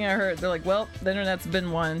the first thing I heard. They're like, well, the internet's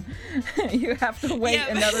been won. You have to wait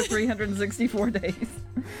another 364 days.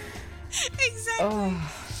 Exactly.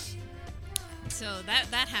 Oh. So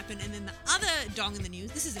that happened, and then the other dong in the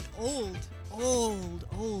news. This is an old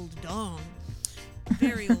dong.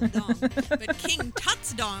 Very old dong. But King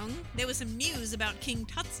Tut's dong, there was some news about King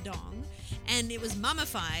Tut's dong, and it was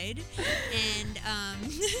mummified, and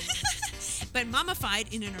but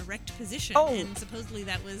mummified in an erect position, and supposedly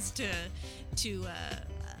that was to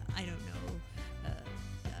I don't know,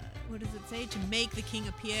 what does it say? To make the king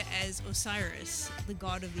appear as Osiris, the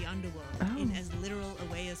god of the underworld, in as literal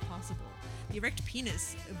a way as possible. The erect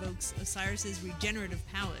penis evokes Osiris's regenerative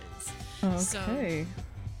powers. Okay.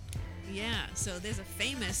 Yeah, so there's a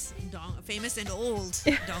famous and old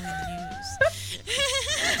dong in the news.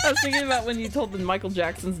 I was thinking about when you told the Michael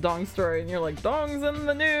Jackson's dong story, and you're like, dongs in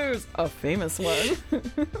the news, a famous one.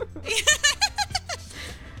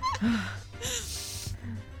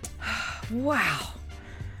 Wow.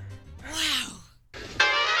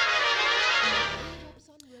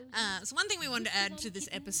 So one thing we wanted to add to this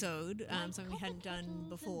episode, something we hadn't done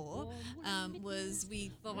before, was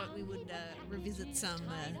we thought we would revisit some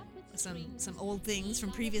old things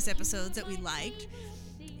from previous episodes that we liked.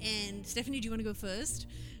 And Stephanie, do you want to go first?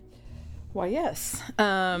 Why, yes.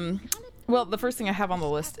 Well, the first thing I have on the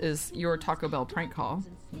list is your Taco Bell prank call.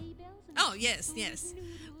 Oh, yes. We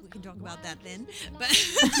can talk about that then. But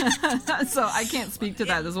So I can't speak to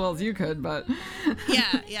that as well as you could, but...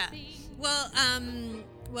 Yeah.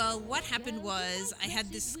 Well, what happened was I had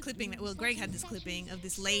this clipping Greg had this clipping of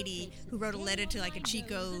this lady who wrote a letter to like a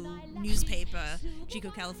Chico newspaper, Chico,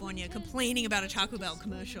 California, complaining about a Taco Bell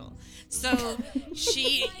commercial. So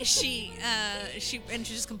she's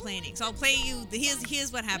just complaining. So I'll play you.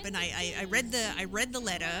 Here's what happened. I read the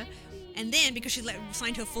letter, and then because she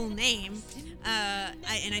signed her full name,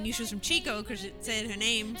 and I knew she was from Chico because it said her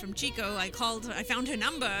name from Chico. I called her. I found her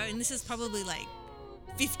number, and this is probably like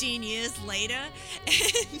 15 years later,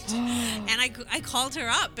 and I called her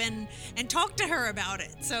up and talked to her about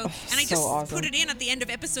it. So and I just awesome. put it in at the end of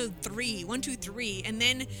episode 3, 1, 2, 3, and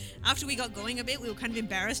then after we got going a bit, we were kind of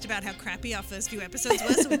embarrassed about how crappy our first few episodes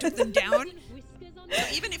were, so we took them down. So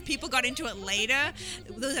even if people got into it later,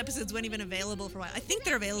 those episodes weren't even available for a while. I think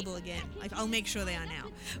they're available again. I'll make sure they are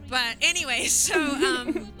now. But anyway,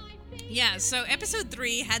 so yeah, so episode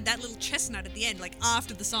 3 had that little chestnut at the end, like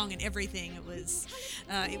after the song and everything. It was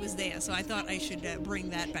there. So I thought I should bring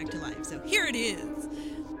that back to life. So here it is.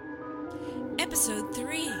 Episode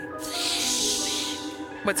 3.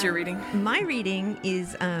 What's your reading? My reading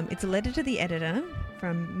is it's a letter to the editor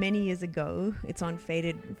from many years ago. It's on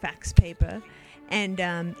faded fax paper. And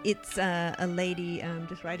it's a lady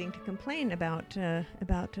just writing to complain about the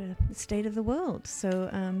state of the world. So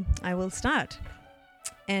I will start.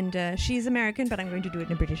 And she's American, but I'm going to do it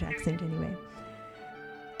in a British accent anyway.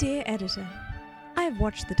 Dear editor, I have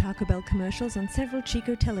watched the Taco Bell commercials on several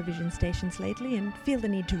Chico television stations lately and feel the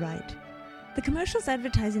need to write. The commercials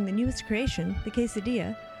advertising the newest creation, the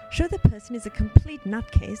quesadilla, show the person is a complete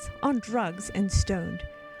nutcase, on drugs and stoned.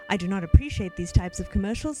 I do not appreciate these types of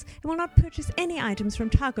commercials and will not purchase any items from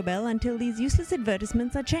Taco Bell until these useless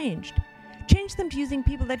advertisements are changed. Change them to using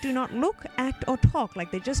people that do not look, act, or talk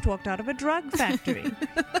like they just walked out of a drug factory.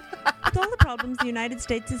 With all the problems the United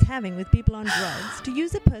States is having with people on drugs, to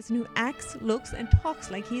use a person who acts, looks, and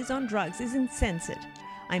talks like he is on drugs is insensate.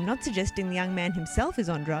 I'm not suggesting the young man himself is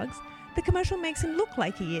on drugs. The commercial makes him look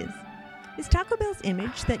like he is. Is Taco Bell's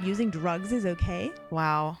image that using drugs is okay?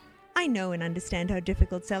 Wow. I know and understand how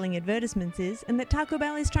difficult selling advertisements is, and that Taco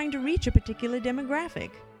Bell is trying to reach a particular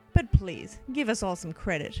demographic. But please, give us all some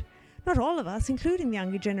credit. Not all of us, including the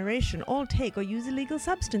younger generation, all take or use illegal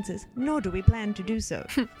substances, nor do we plan to do so.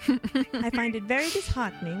 I find it very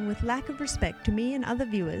disheartening, with lack of respect to me and other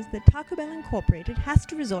viewers, that Taco Bell Incorporated has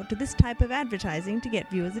to resort to this type of advertising to get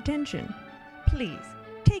viewers' attention. Please,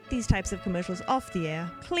 take these types of commercials off the air,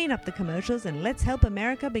 clean up the commercials, and let's help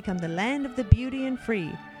America become the land of the beauty and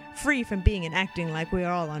free. Free from being and acting like we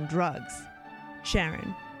are all on drugs.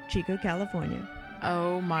 Sharon, Chico, California.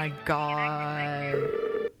 Oh my God.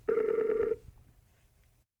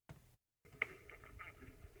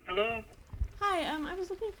 Hello? Hi, I was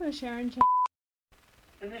looking for Sharon.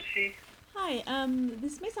 This is she. Hi,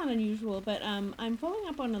 this may sound unusual, but I'm following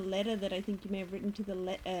up on a letter that I think you may have written to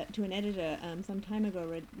to an editor some time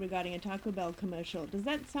ago regarding a Taco Bell commercial. Does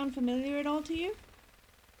that sound familiar at all to you?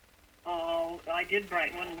 Oh, I did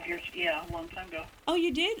write one years, a long time ago. Oh,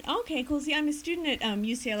 you did? Okay, cool. See, I'm a student at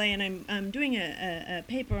UCLA, and I'm doing a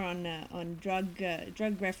paper on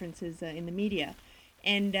drug references in the media.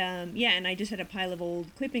 And and I just had a pile of old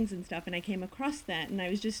clippings and stuff, and I came across that, and I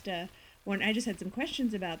was just I just had some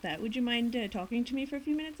questions about that. Would you mind talking to me for a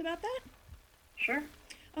few minutes about that? Sure.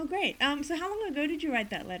 Oh, great. So how long ago did you write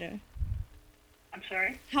that letter? I'm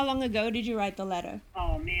sorry? How long ago did you write the letter?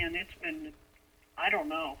 Oh, man, it's been, I don't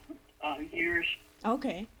know, years.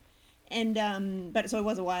 Okay. And, so it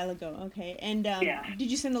was a while ago, okay. And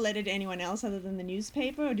did you send the letter to anyone else other than the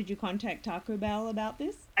newspaper, or did you contact Taco Bell about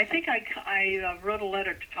this? I think I wrote a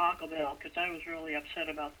letter to Taco Bell because I was really upset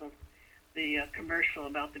about the commercial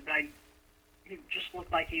about the guy. He just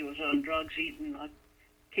looked like he was on drugs eating a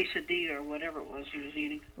quesadilla or whatever it was he was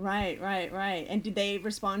eating. Right. And did they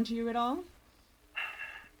respond to you at all?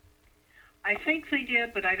 I think they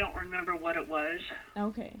did, but I don't remember what it was.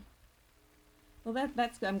 Okay. Well,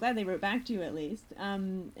 that's I'm glad they wrote back to you at least.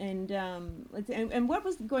 And what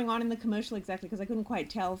was going on in the commercial exactly? Because I couldn't quite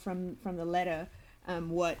tell from the letter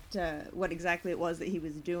what exactly it was that he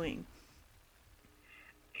was doing.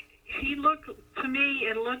 He looked, to me,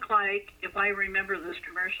 it looked like, if I remember this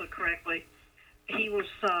commercial correctly, he was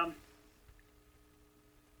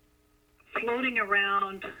floating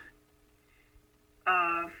around.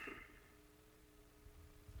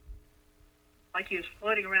 Like he was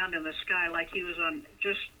floating around in the sky, like he was on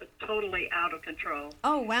just totally out of control.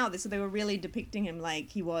 Oh, wow. So they were really depicting him like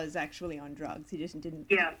he was actually on drugs. He just didn't...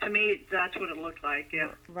 Yeah, to me, that's what it looked like,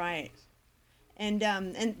 yeah. Right. And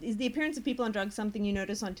is the appearance of people on drugs something you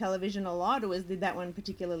notice on television a lot, or did that one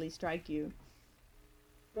particularly strike you?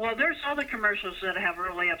 Well, there's other commercials that have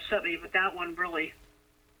really upset me, but that one really,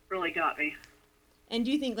 really got me. And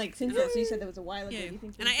do you think, like, since you said that was a while ago, do you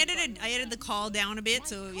think... And I edited the call down a bit,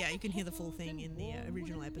 so yeah, you can hear the full thing in the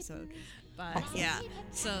original episode. But awesome.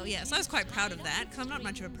 So I was quite proud of that, because I'm not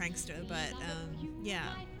much of a prankster, but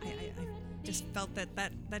I just felt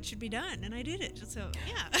that should be done, and I did it. So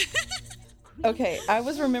yeah. Okay, I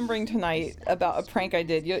was remembering tonight about a prank I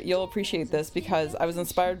did. You'll appreciate this because I was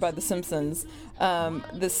inspired by The Simpsons.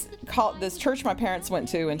 This church my parents went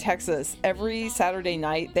to in Texas, every Saturday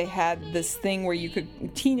night they had this thing where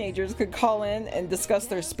teenagers could call in and discuss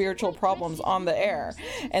their spiritual problems on the air,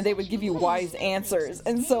 and they would give you wise answers.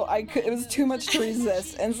 And so it was too much to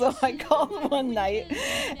resist. And so I called one night,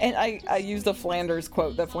 and I used a Flanders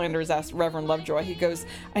quote that Flanders asked Reverend Lovejoy. He goes,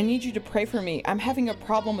 "I need you to pray for me. I'm having a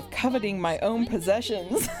problem with coveting my own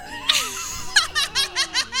possessions."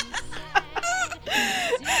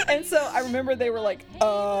 And so I remember they were like,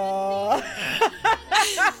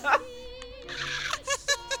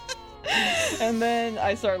 And then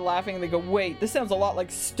I started laughing, and they go, "Wait, this sounds a lot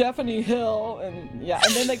like Stephanie Hill." And yeah,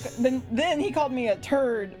 and then he called me a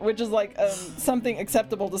turd, which is like something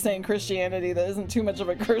acceptable to say in Christianity that isn't too much of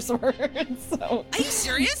a curse word. So, are you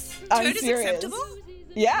serious? I'm serious. Is acceptable?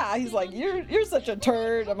 Yeah, he's like, you're such a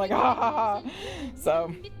turd. I'm like, ha ha ha.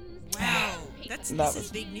 So. Wow, this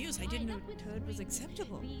is big news. I didn't know turd was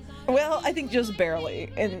acceptable. Well, I think just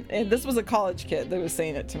barely. And this was a college kid that was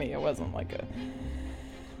saying it to me. It wasn't like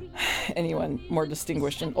anyone more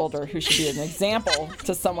distinguished and older who should be an example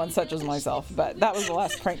to someone such as myself. But that was the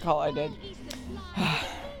last prank call I did.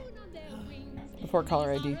 Before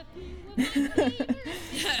caller ID.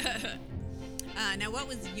 now what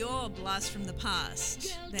was your blast from the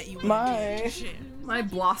past that you wanted to share? My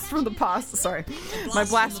blast from the past. Sorry, my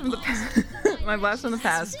blast from the past. My blast from the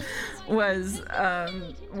past was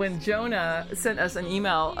when Jonah sent us an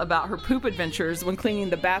email about her poop adventures when cleaning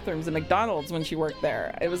the bathrooms at McDonald's when she worked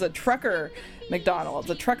there. It was a trucker McDonald's,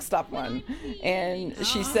 a truck stop one, and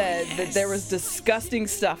she said that there was disgusting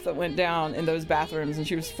stuff that went down in those bathrooms, and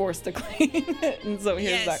she was forced to clean it. And so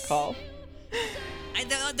here's that call.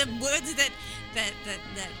 The words that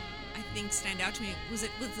I think stand out to me was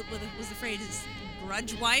the phrase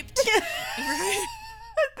grudge wiped. I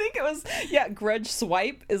think it was grudge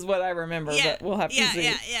swipe is what I remember, but we'll have to see.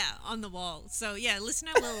 Yeah, on the wall. So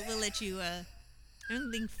listener, we'll let you. I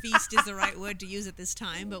don't think feast is the right word to use at this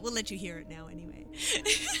time, but we'll let you hear it now anyway.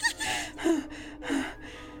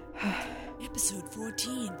 Episode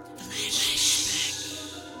 14, Flashback.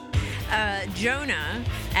 Jonah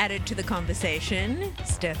added to the conversation.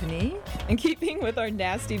 Stephanie? In keeping with our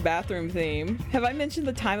nasty bathroom theme, have I mentioned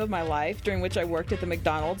the time of my life during which I worked at the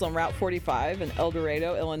McDonald's on Route 45 in El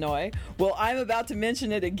Dorado, Illinois? Well, I'm about to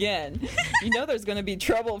mention it again. You know there's going to be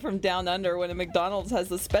trouble from down under when a McDonald's has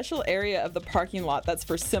the special area of the parking lot that's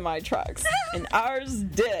for semi-trucks. And ours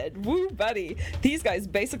did. Woo, buddy. These guys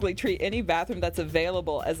basically treat any bathroom that's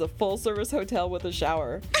available as a full-service hotel with a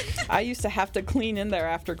shower. I used to have to clean in there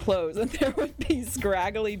after close, and there would be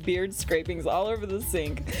scraggly beard scrapings all over the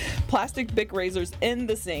sink, plastic Bic razors in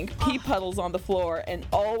the sink, pee puddles on the floor, and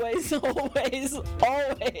always,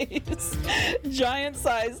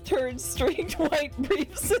 giant-sized turd-streaked white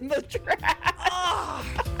briefs in the trash.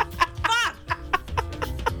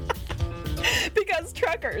 Because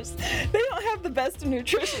truckers, they don't have the best of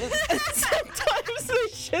nutrition, and sometimes they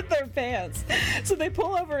shit their pants. So they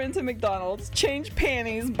pull over into McDonald's, change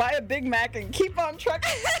panties, buy a Big Mac, and keep on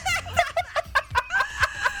trucking.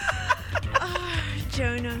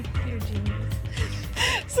 Jonah, you're a genius.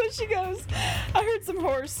 So she goes, I heard some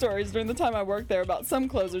horror stories during the time I worked there about some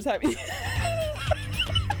closers having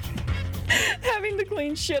to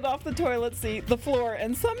clean shit off the toilet seat, the floor,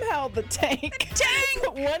 and somehow the tank.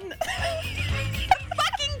 Tank! One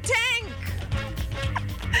fucking tank!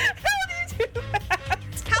 How do you do that?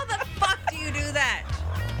 How the fuck do you do that?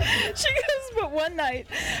 She goes, but one night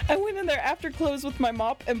I went in there after close with my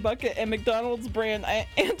mop and bucket and McDonald's brand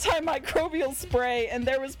antimicrobial spray, and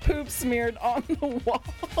there was poop smeared on the wall.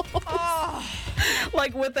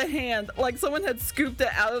 Like with a hand, like someone had scooped it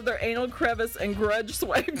out of their anal crevice and grudge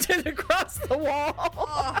swiped it across the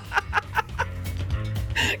wall.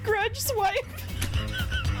 Grudge swipe.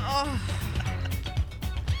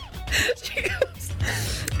 She goes,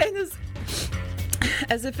 and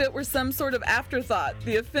as if it were some sort of afterthought,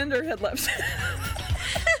 the offender had left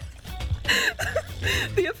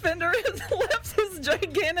his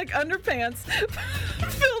gigantic underpants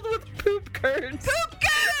filled with poop curds. Poop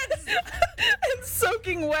curds! And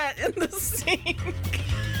soaking wet in the sink.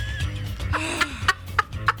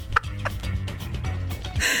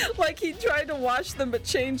 Like he tried to wash them but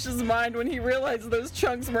changed his mind when he realized those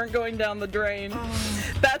chunks weren't going down the drain.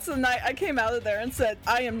 That's the night I came out of there and said,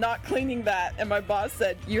 I am not cleaning that. And my boss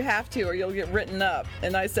said, you have to or you'll get written up.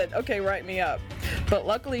 And I said, okay, write me up. But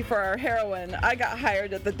luckily for our heroine, I got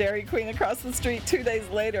hired at the Dairy Queen across the street 2 days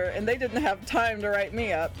later, and they didn't have time to write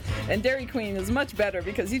me up. And Dairy Queen is much better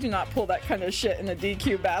because you do not pull that kind of shit in a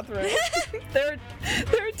DQ bathroom. There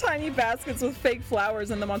are tiny baskets with fake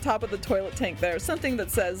flowers in them on top of the toilet tank there. Something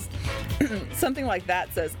that says, something like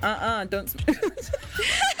that says, don't...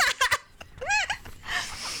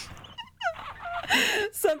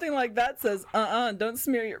 Something like that says, don't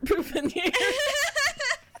smear your poop in here.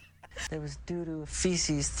 There was doo-doo,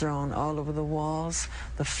 feces thrown all over the walls,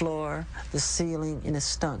 the floor, the ceiling, and it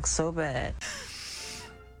stunk so bad.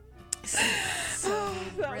 So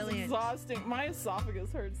that brilliant. Was exhausting. My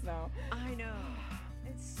esophagus hurts now. I know.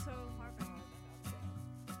 It's so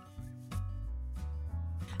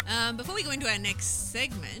hard. Before we go into our next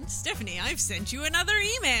segment, Stephanie, I've sent you another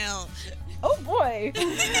email. Oh boy.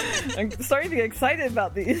 I'm starting to get excited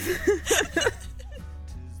about these.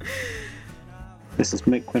 This is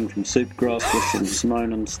Mick Quinn from Supergrass, wishing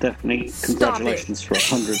Simone and Stephanie congratulations for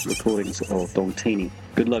 100 recordings of Dong Teeny.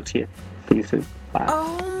 Good luck to you. For you too. Bye.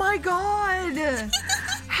 Oh my god!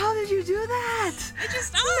 How did you do that? I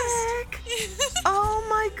just asked. Oh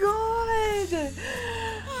my god!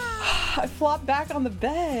 I flopped back on the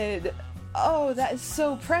bed. Oh, that is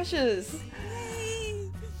so precious.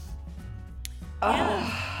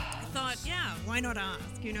 I thought, why not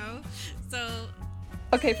ask, you know? So...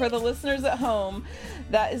 Okay, for the listeners at home,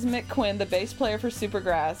 that is Mick Quinn, the bass player for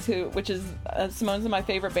Supergrass, which is Simone's my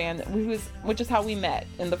favorite band, which is how we met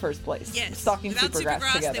in the first place. Yes. Stalking Without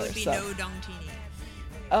Supergrass together. there would be no Dong Teeny.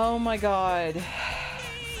 Oh my god.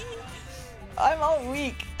 I'm all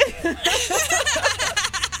weak.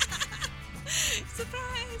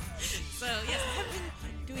 Surprise! So, yes, I have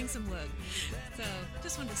been doing some work. So,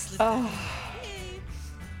 just wanted to slip Oh. that in.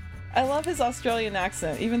 I love his Australian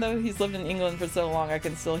accent. Even though he's lived in England for so long, I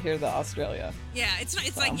can still hear the Australia. Yeah, it's not.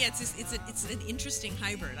 It's like it's an interesting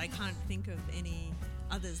hybrid. I can't think of any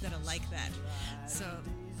others that are like that. So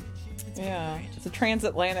It's a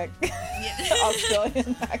transatlantic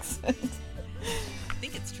Australian accent. I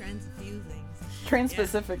think it's transfusing.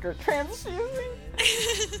 Trans-Pacific or transfusing.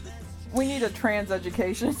 We need a trans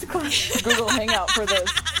education class. Google Hangout for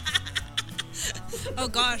this. Oh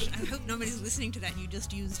gosh, I hope nobody's listening to that and you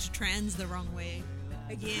just used trans the wrong way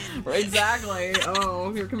again. Exactly.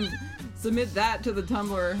 Oh, here comes. Submit that to the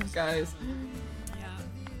Tumblr, guys.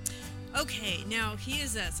 Yeah. Okay, now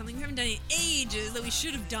here's something we haven't done in ages that we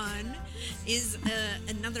should have done is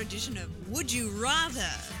another edition of Would You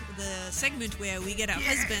Rather, the segment where we get our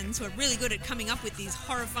husbands who are really good at coming up with these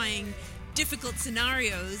horrifying, difficult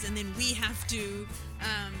scenarios, and then we have to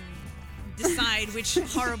decide which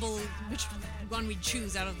one we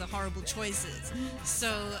choose out of the horrible choices.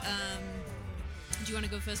 So, do you want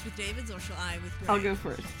to go first with David's, or shall I with Greg? I'll go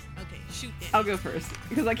first. Okay, shoot then. I'll go first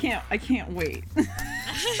because I can't wait.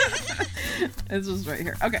 It's just right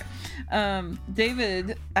here. Okay.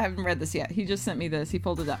 David, I haven't read this yet. He just sent me this. He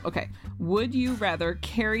folded it up. Okay. Would you rather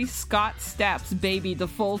carry Scott Stapp's baby the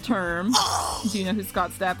full term? Do you know who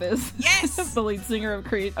Scott Stapp is? Yes. The lead singer of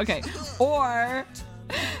Creed. Okay. Or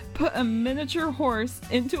put a miniature horse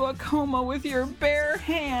into a coma with your bare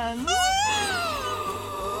hands.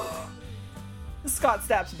 Scott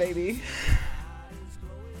Stapp's baby.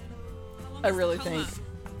 I really think.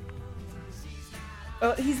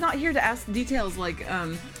 He's not here to ask details like,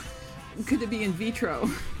 could it be in vitro?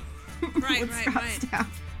 Right. Stapp.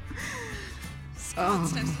 Well,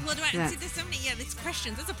 see, there's so many, there's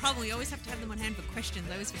questions. That's a problem. We always have to have them on hand for questions.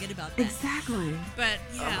 I always forget about that. Exactly. But,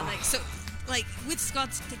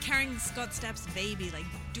 with carrying Scott Stapp's baby,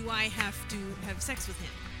 do I have to have sex with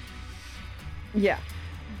him? Yeah.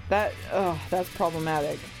 That's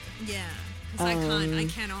problematic. Yeah. Because I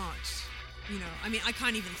cannot, I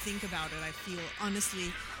can't even think about it. I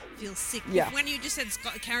honestly feel sick. Yeah. When you just said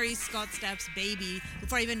carry Scott Stapp's baby,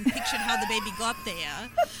 before I even pictured how the baby got there,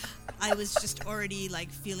 I was just already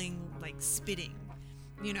feeling like spitting.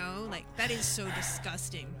 That is so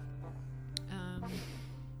disgusting.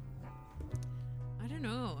 I don't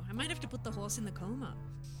know. I might have to put the horse in the coma.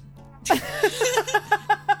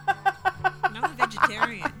 I'm a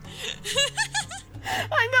vegetarian.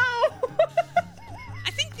 I know.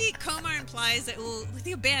 I think the coma implies that with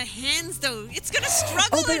your bare hands, though, it's gonna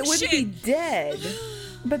struggle. But it wouldn't be dead.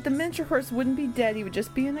 But the miniature horse wouldn't be dead. He would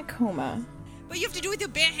just be in a coma. But you have to do it with your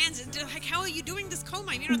bare hands. How are you doing this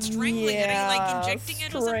coma? You're not strangling it. Are you injecting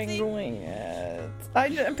it or something? Strangling it.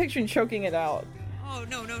 I'm picturing choking it out. Oh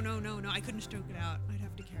no! I couldn't choke it out. I'd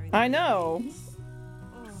have to carry it. I know.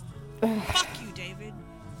 Oh. Fuck you, David.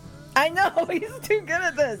 I know, he's too good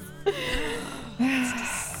at this.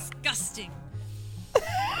 It's disgusting.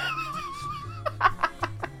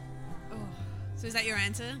 So is that your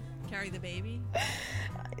answer? Carry the baby?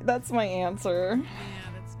 That's my answer. Yeah,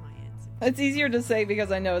 that's my answer. It's easier to say because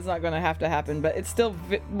I know it's not going to have to happen, but it's still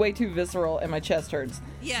way too visceral and my chest hurts.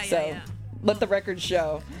 Yeah. Let the record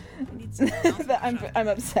show that I'm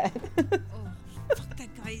upset. Fuck that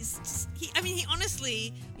guy. He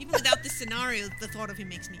honestly, even without this scenario, the thought of him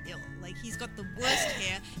makes me ill. He's got the worst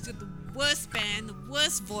hair, he's got the worst band, the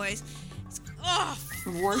worst voice.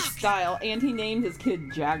 Worst style, and he named his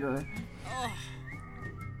kid Jagger. Oh.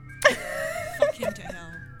 Fuck him to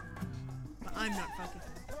hell. But I'm not fucking him.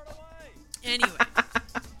 Anyway.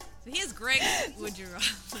 So here's Greg's Would You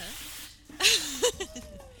Rather.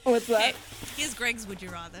 What's that? Okay, here's Greg's Would You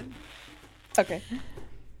Rather. Okay.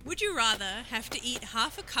 Would you rather have to eat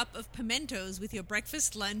half a cup of pimentos with your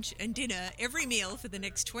breakfast, lunch, and dinner every meal for the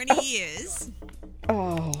next 20 years?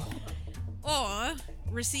 Oh. Or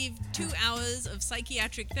receive 2 hours of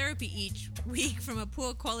psychiatric therapy each week from a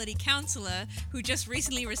poor quality counselor who just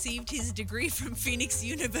recently received his degree from Phoenix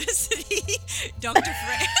University, Dr.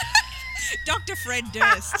 Fred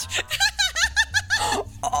Durst.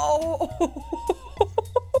 Oh.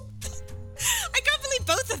 I can't believe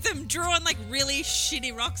both of them drew on really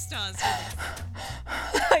shitty rock stars.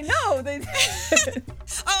 I know.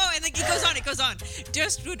 And it goes on.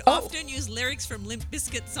 Durst would often use lyrics from Limp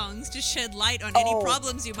Bizkit songs to shed light on any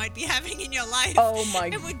problems you might be having in your life. Oh my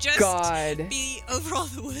God. And would just be overall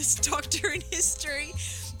the worst doctor in history.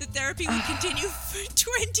 The therapy would continue for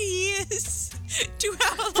 20 years. 2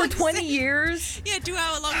 hour long For 20 years? Yeah, 2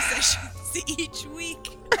 hour long sessions each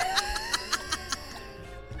week.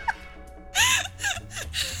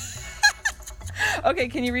 Okay,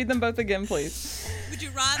 can you read them both again, please? Would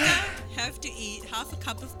you rather have to eat half a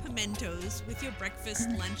cup of pimentos with your breakfast,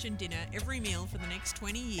 lunch, and dinner every meal for the next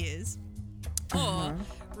 20 years, or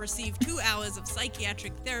receive 2 hours of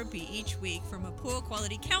psychiatric therapy each week from a poor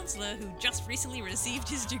quality counselor who just recently received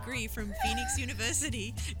his degree from Phoenix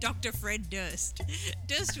University, Dr. Fred Durst?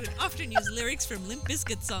 Durst would often use lyrics from Limp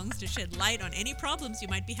Bizkit songs to shed light on any problems you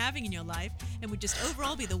might be having in your life and would just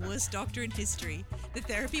overall be the worst doctor in history. The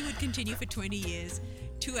therapy would continue for 20 years,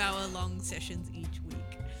 2-hour-long sessions each week.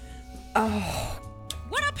 Oh.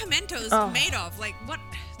 What are pimentos made of? Like, what?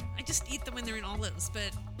 I just eat them when they're in olives,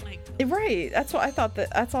 but like. Right. That's what I thought.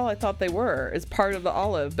 That's all I thought they were, is part of the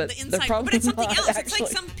olive, but the they're inside, probably but it's something not, else. actually. It's like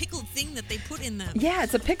some pickled thing that they put in them. Yeah,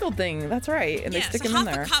 it's a pickled thing. That's right, and they stick them in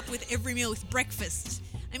there. half a cup with every meal with breakfast.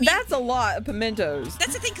 I mean, that's a lot of pimentos.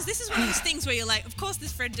 That's the thing, because this is one of those things where you're like, of course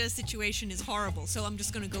this Fred Durst situation is horrible, so I'm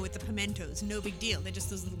just going to go with the pimentos. No big deal. They're just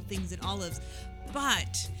those little things in olives.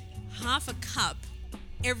 But half a cup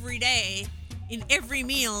every day in every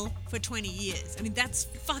meal for 20 years. I mean, that's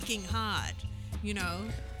fucking hard, you know?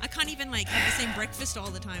 I can't even, like, have the same breakfast all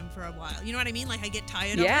the time for a while. You know what I mean? Like, I get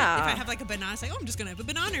tired of it. If I have, like, a banana, it's like, oh, I'm just going to have a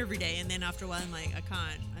banana every day. And then after a while, I'm like, I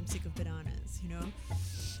can't. I'm sick of bananas, you know?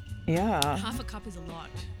 Yeah. Half a cup is a lot.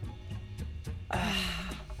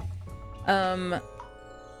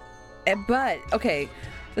 But, okay,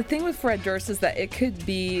 the thing with Fred Durst is that it could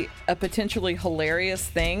be a potentially hilarious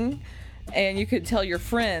thing, and you could tell your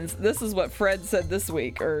friends, this is what Fred said this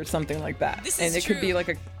week, or something like that. This and is it could be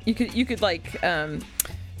like you could like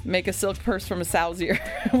make a silk purse from a sow's ear.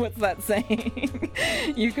 What's that saying?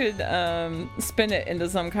 You could spin it into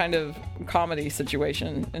some kind of comedy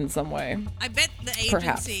situation in some way. I bet the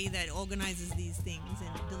agency that organizes these things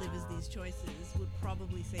and delivers these choices would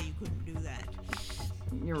probably say you couldn't do that.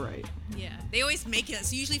 You're right. Yeah, they always make it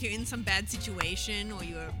so. Usually, if you're in some bad situation or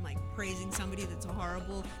you're like praising somebody that's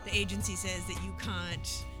horrible, the agency says that you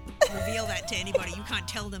can't reveal that to anybody. You can't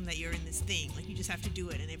tell them that you're in this thing. Like, you just have to do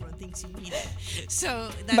it, and everyone thinks you mean it.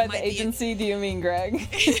 So that by might the agency, do you mean Greg?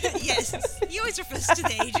 Yes, he always refers to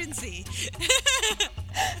the agency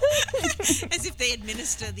as if they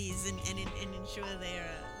administer these and ensure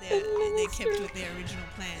they're kept with their original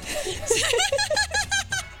plans.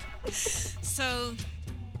 So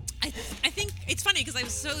I think it's funny because I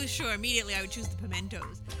was so sure immediately I would choose the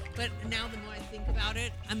pimentos, but now the more I think about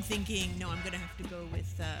it, I'm thinking no, I'm gonna have to go with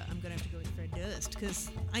Fred Durst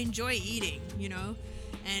because I enjoy eating, you know,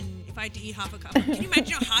 and if I had to eat half a cup, can you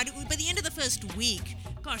imagine how hard it would? By the end of the first week,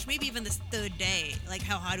 gosh, maybe even this third day, like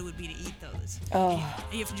how hard it would be to eat those. Oh,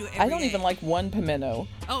 and you have to do it every I don't day. even like one pimento.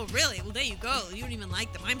 Oh, really? Well, there you go. You don't even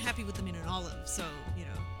like them. I'm happy with them in an olive, so you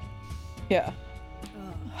know. Yeah.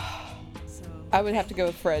 I would have to go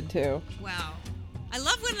with Fred too. Wow. I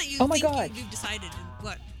love when you Oh my think God. you've decided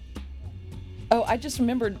what. Oh, I just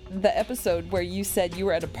remembered the episode where you said you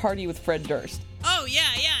were at a party with Fred Durst. Oh, yeah.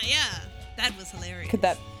 That was hilarious. Could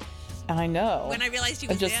that... I know. When I realized he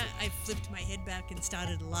was there, I flipped my head back and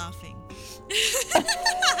started laughing.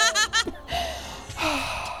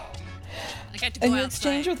 I got to go and your outside.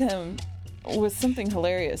 exchange with him was something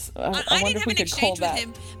hilarious. I didn't wonder have if we an could call exchange with that.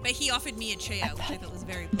 him, but he offered me a chair, which I thought was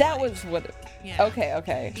very polite. That was what... Yeah.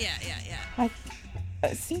 Okay. Yeah.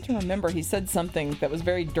 I seem to remember he said something that was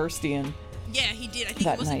very Durstian. Yeah, he did. I think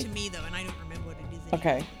it wasn't to me, though, and I don't remember what it is anymore.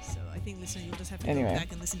 Okay. So I think, listener, you'll just have to Anyway. go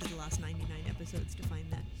back and listen to the last 99 episodes to find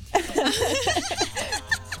that.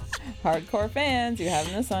 Hardcore fans, you have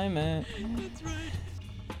an assignment. That's right.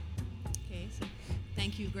 Okay, so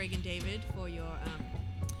thank you, Greg and David, for your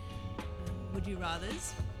Would You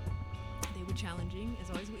Rathers. They were challenging, as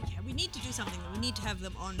always. We need to do something. We need to have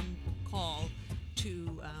them on call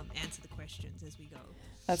to answer the questions as we go.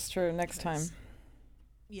 That's true. Next time.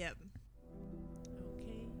 Yep.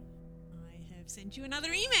 Okay. I have sent you another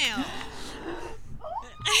email.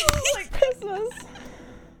 Like Christmas.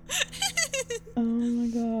 Oh my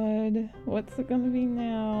God. What's it gonna be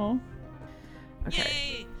now? Okay.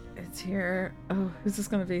 Yay. It's here. Oh, who's this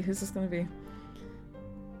gonna be?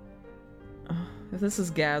 Oh, if this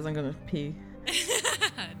is Gaz, I'm gonna pee.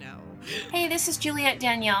 No. Hey, this is Juliet,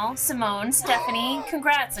 Danielle, Simone, Stephanie.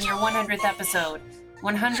 Congrats on your 100th episode.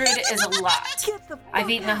 100 is a lot. I've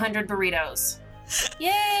eaten 100 burritos.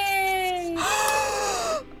 Yay!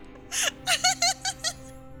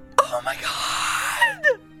 Oh my God!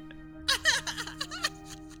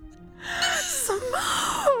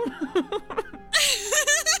 Simone!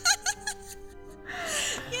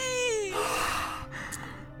 Yay!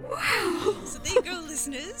 Wow. So there you go,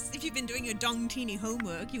 listeners. If you've been doing your Dong Teeny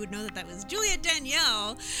homework, you would know that was Juliet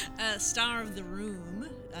Danielle, star of The Room,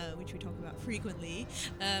 which we talk about frequently,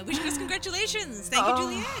 wishing us congratulations. Thank you,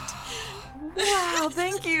 Juliet. Wow,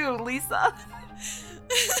 thank you, Lisa.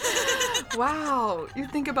 Wow, you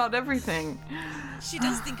think about everything. She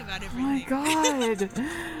does think about everything. Oh my God.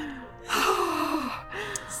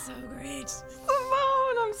 So great.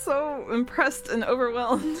 Simone, I'm so impressed and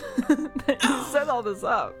overwhelmed that you set all this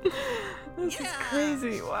up. This is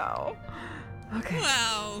crazy. Wow. Okay.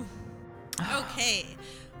 Wow. Okay.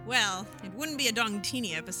 Well, it wouldn't be a Dong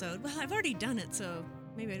Teeny episode. Well, I've already done it, so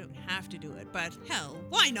maybe I don't have to do it. But hell,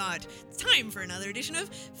 why not? It's time for another edition of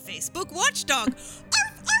Facebook Watchdog. Arf,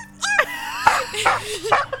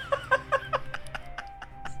 arf, arf.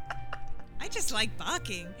 I just like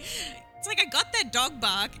barking. It's like I got that dog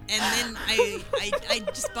bark, and then I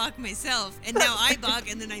just bark myself, and now I bark,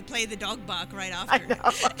 and then I play the dog bark right after.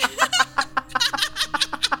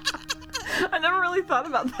 I never really thought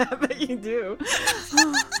about that, but you do.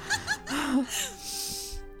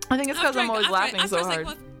 I think it's because I'm always laughing so hard.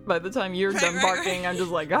 By the time you're done barking, I'm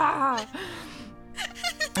just like, ah.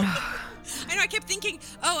 I know, I kept thinking,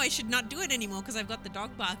 oh, I should not do it anymore because I've got the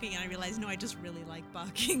dog barking, and I realized, no, I just really like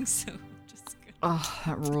barking, so just go. Oh,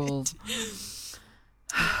 that rules.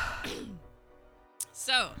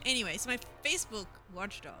 So, anyway, my Facebook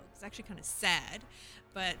watchdog is actually kind of sad,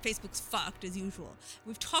 but Facebook's fucked as usual.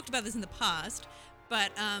 We've talked about this in the past,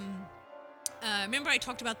 but remember I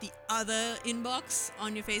talked about the other inbox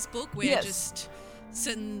on your Facebook where just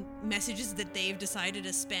certain messages that they've decided are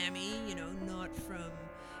spammy, not from,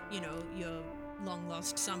 your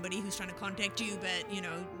long-lost somebody who's trying to contact you, but,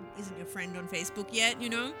 isn't your friend on Facebook yet,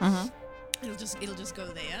 Mm-hmm. It'll just go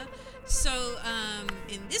there. So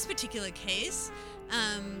in this particular case,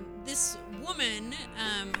 this woman,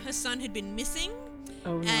 her son had been missing.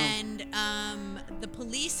 Oh, no. And the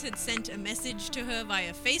police had sent a message to her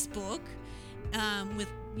via Facebook with,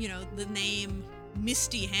 the name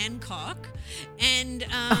Misty Hancock. And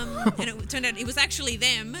it turned out it was actually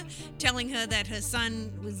them telling her that her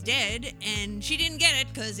son was dead, and she didn't get it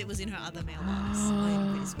because it was in her other mailbox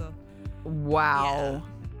on Facebook. Wow. Yeah.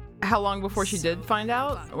 How long before she did find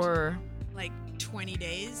out? Fucked. Or like 20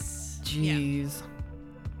 days. Jeez. Yeah.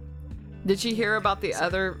 Did she hear about the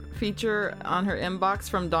other feature on her inbox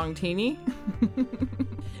from Dong Teeny?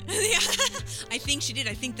 Yeah, I think she did.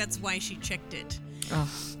 I think that's why she checked it. Oh.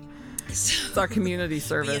 It's our community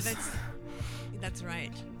service. Yeah, that's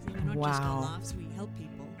right. We're not just for laughs, we help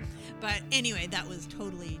people. But anyway, that was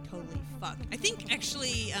totally fucked. I think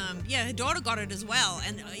actually, her daughter got it as well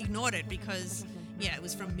and ignored it because, it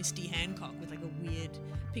was from Misty Hancock with like a weird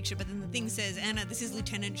picture. But then the thing says, Anna, this is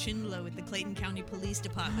Lieutenant Schindler with the Clayton County Police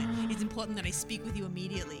Department. It's important that I speak with you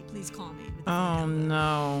immediately. Please call me. Oh,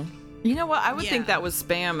 no. You know what? I would think that was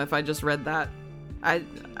spam if I just read that. I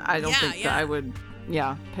don't think that I would...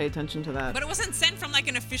 Yeah, pay attention to that. But it wasn't sent from like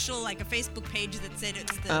an official, like a Facebook page that said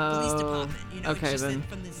it's the police department. Okay, it's just then.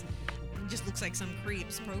 From this, it just looks like some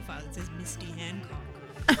creep's profile that says Misty Hancock.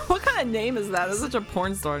 What kind of name is that? It's such a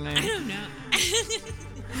porn star name. I don't know.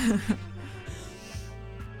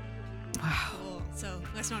 Wow. Cool. So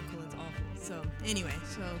that's not cool. It's awful. So anyway,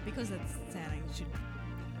 because that's sad, I should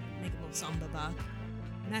make a little somber bark.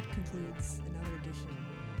 And that concludes another edition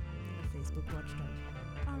of Facebook Watchdog.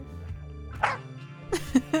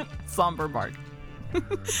 Somber bark.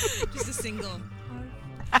 Just a single.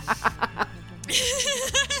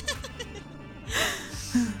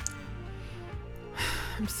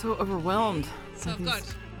 I'm so overwhelmed. So I've got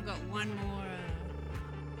one more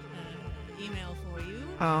email for you.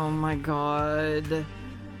 Oh my god.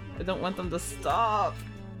 I don't want them to stop.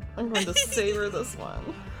 I'm going to savor this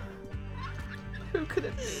one. Who could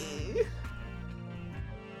it be?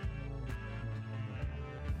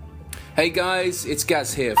 Hey guys, it's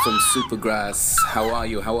Gaz here from Supergrass. How are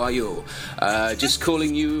you? Just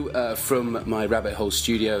calling you from my Rabbit Hole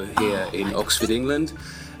studio here in Oxford, England.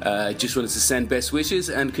 Just wanted to send best wishes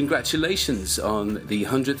and congratulations on the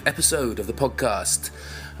 100th episode of the podcast.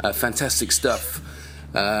 Fantastic stuff.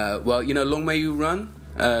 Long may you run.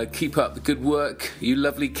 Keep up the good work, you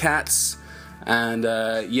lovely cats. And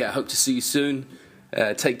hope to see you soon.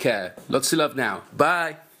 Take care. Lots of love now.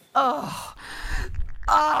 Bye. Oh,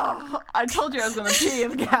 I told you I was going to pee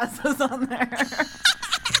if gas was on there.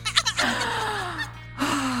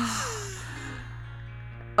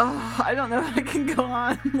 I don't know if I can go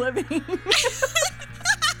on living.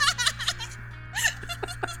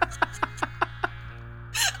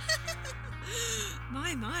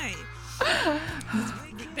 My.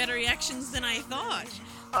 Better reactions than I thought.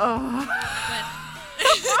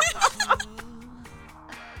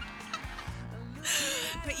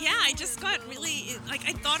 But yeah, I I just got really, like,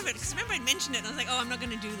 I thought of it, because remember I mentioned it, and I was like, oh, I'm not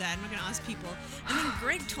going to do that, I'm not going to ask people. And then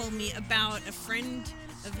Greg told me about a friend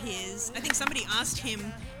of his, I think somebody asked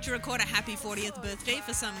him to record a happy 40th birthday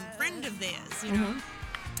for some friend of theirs, you know?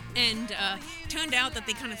 And turned out that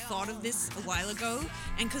they kind of thought of this a while ago,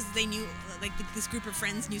 and because they knew, like, this group of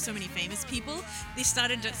friends knew so many famous people, they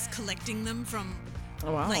started just collecting them from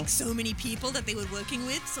like so many people that they were working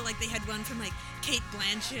with. So like they had one from like Kate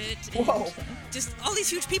Blanchett and just all these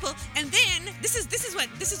huge people. And then this is what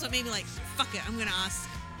made me like, fuck it, I'm gonna ask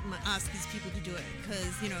these people to do it,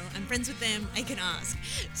 because you know I'm friends with them, I can ask.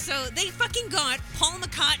 So they fucking got Paul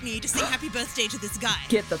McCartney to sing happy birthday to this guy.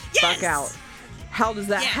 Get the fuck out. How does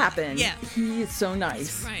that happen? Yeah. He is so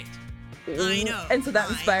nice. That's right. I know. And so that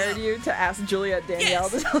inspired you to ask Juliet Danielle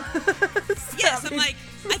to Yes, I'm like,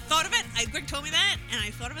 I thought of it, Greg told me that, and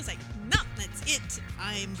I thought of it, I was like, no, that's it.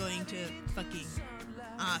 I'm going to fucking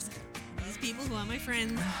ask these people who are my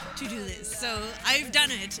friends to do this. So I've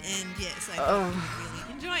done it, and yes, I really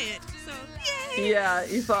enjoy it. So, yay! Yeah,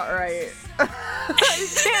 you thought right. I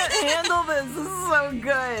can't handle this. This is so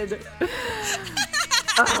good.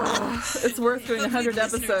 It's worth doing 100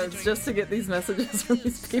 episodes just to get these messages from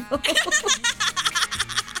these people. Cool.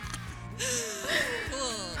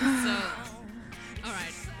 So, all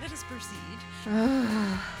right, let us proceed.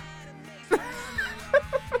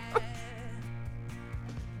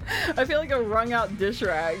 I feel like a wrung out dish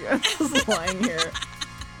rag. I'm just lying here.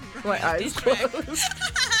 My eyes closed.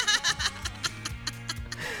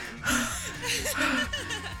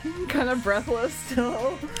 Kind of breathless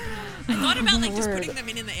still. I thought about like just putting them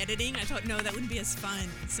in the editing. I thought, no, that wouldn't be as fun.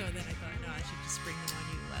 So then I thought, no, I should just bring them on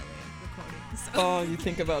you while we're recording. So. Oh, you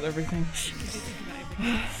think about everything.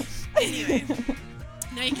 Anyway,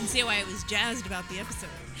 now you can see why I was jazzed about the episode.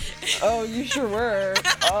 Oh, you sure were.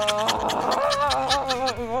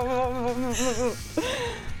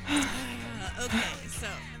 Okay, so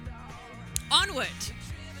onward.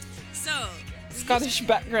 So Scottish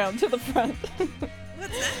background to the front.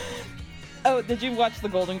 What's that? Oh, did you watch the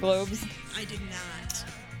Golden Globes? I did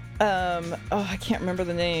not. I can't remember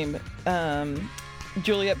the name.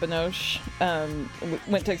 Juliette Binoche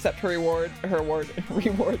went to accept her reward,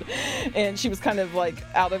 and she was kind of like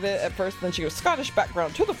out of it at first. Then she goes, Scottish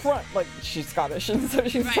background to the front, like she's Scottish, and so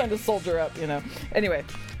she's trying to soldier up, you know. Anyway,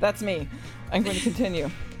 that's me. I'm going to continue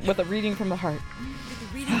with a reading from the heart. With a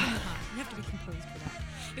reading from the heart. You have to be composed for that.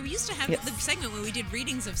 Yeah, we used to have the segment where we did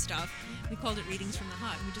readings of stuff. We called it Readings from the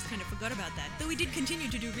Heart. We just kind of forgot about that. Though we did continue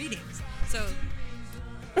to do readings. So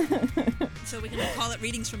we can call it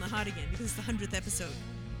Readings from the Heart again, because it's the 100th episode.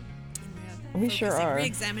 And we sure are.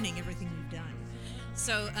 Re-examining everything we've done.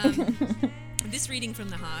 So this Reading from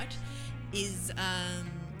the Heart is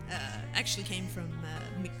actually came from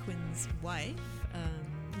Mick Quinn's wife,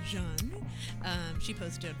 Jeanne. She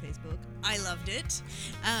posted it on Facebook. I loved it.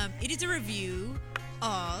 It is a review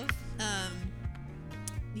of...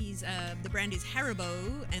 the brand is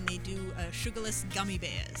Haribo, and they do sugarless gummy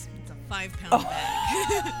bears. It's a 5-pound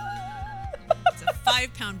bag. It's a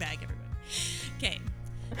 5-pound bag, everybody. Okay,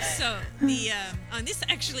 so the this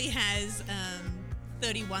actually has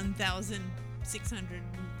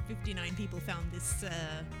 31,659 people found this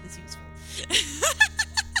useful.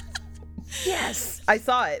 Yes, I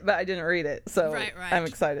saw it, but I didn't read it, so right. I'm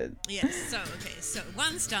excited. Yes. So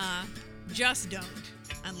 1 star. Just don't.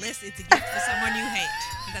 Unless it's a gift for someone you hate.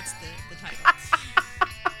 That's the title.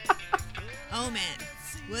 Oh man,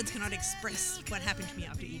 words cannot express what happened to me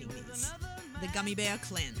after eating these. The Gummy Bear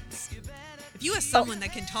Cleanse. If you are someone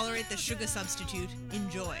that can tolerate the sugar substitute,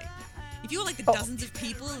 enjoy. If you are like the dozens of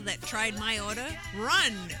people that tried my order,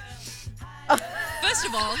 run! First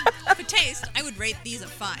of all, for taste, I would rate these a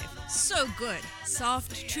 5. So good.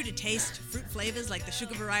 Soft, true to taste, fruit flavors like the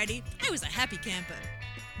sugar variety. I was a happy camper.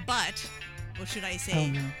 But... or should I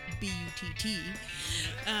say, B-U-T-T,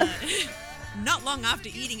 not long after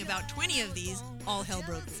eating about 20 of these, all hell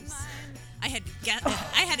broke loose. I had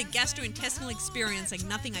a gastrointestinal experience like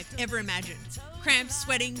nothing I've ever imagined. Cramps,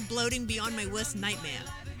 sweating, bloating beyond my worst nightmare.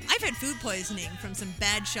 I've had food poisoning from some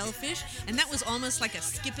bad shellfish, and that was almost like a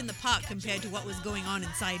skip in the park compared to what was going on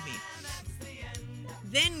inside me.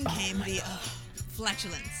 Then came the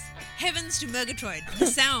flatulence. Heavens to Murgatroyd, the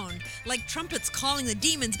sound, like trumpets calling the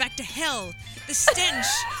demons back to hell. The stench,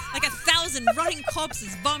 like 1,000 rotting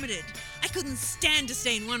corpses vomited. I couldn't stand to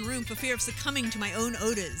stay in one room for fear of succumbing to my own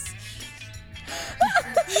odors.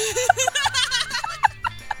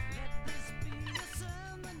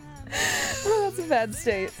 Oh, that's a bad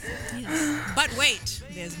state. Yes. But wait,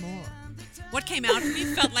 there's more. What came out of me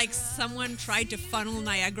felt like someone tried to funnel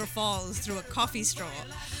Niagara Falls through a coffee straw.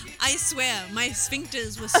 I swear, my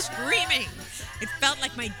sphincters were screaming. It felt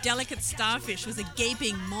like my delicate starfish was a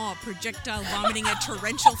gaping maw projectile vomiting a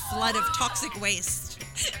torrential flood of toxic waste.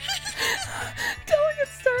 Delicate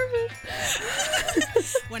starfish.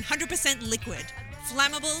 100% liquid.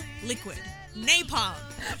 Flammable liquid. Napalm.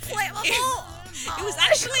 Flammable. It was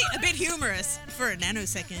actually a bit humorous for a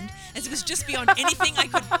nanosecond, as it was just beyond anything I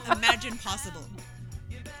could imagine possible.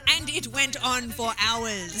 And it went on for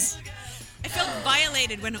hours. I felt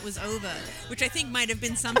violated when it was over, which I think might have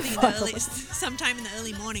been sometime in the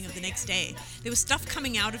early morning of the next day. There was stuff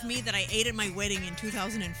coming out of me that I ate at my wedding in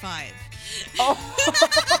 2005. Oh.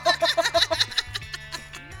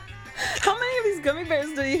 How many of these gummy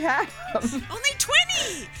bears do you have? Only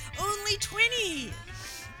 20! Only 20!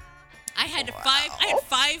 I had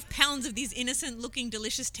 5 pounds of these innocent-looking,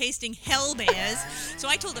 delicious-tasting hell bears. So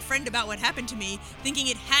I told a friend about what happened to me, thinking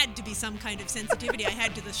it had to be some kind of sensitivity I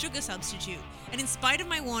had to the sugar substitute. And in spite of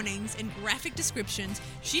my warnings and graphic descriptions,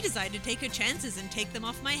 she decided to take her chances and take them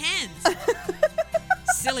off my hands.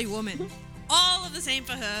 Silly woman. All of the same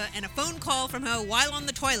for her, and a phone call from her while on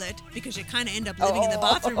the toilet, because you kind of end up living in the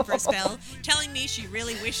bathroom for a spell, telling me she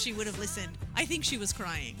really wished she would have listened. I think she was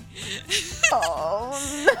crying. Oh,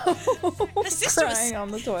 no. Her sister crying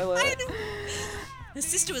on the toilet. Her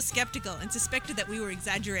sister was skeptical and suspected that we were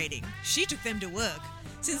exaggerating. She took them to work,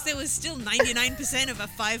 since there was still 99% of a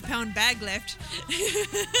 5-pound bag left.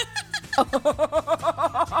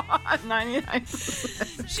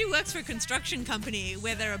 99%. She works for a construction company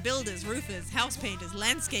where there are builders, roofers, house painters,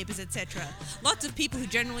 landscapers, etc. Lots of people who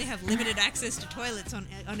generally have limited access to toilets on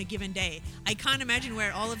a given day. I can't imagine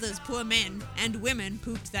where all of those poor men and women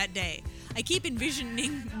pooped that day. I keep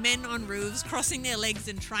envisioning men on roofs crossing their legs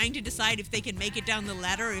and trying to decide if they can make it down the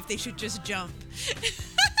ladder or if they should just jump.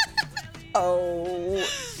 Oh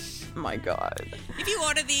my God. If you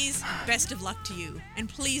order these, best of luck to you. And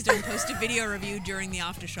please don't post a video review during the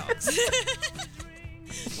aftershocks.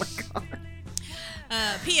 Oh my God.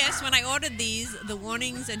 P.S. When I ordered these, the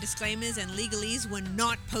warnings and disclaimers and legalese were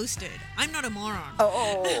not posted. I'm not a moron.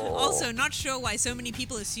 Oh. Also, not sure why so many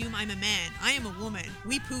people assume I'm a man. I am a woman.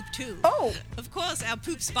 We poop too. Oh. Of course, our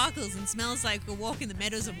poop sparkles and smells like a walk in the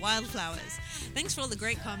meadows of wildflowers. Thanks for all the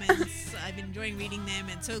great comments. I've been enjoying reading them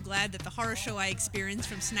and so glad that the horror show I experienced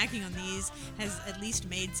from snacking on these has at least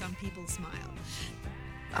made some people smile.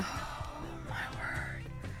 Oh, my word.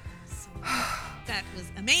 That was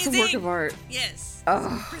amazing. It's a work of art. Yes.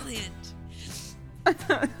 Oh. Brilliant.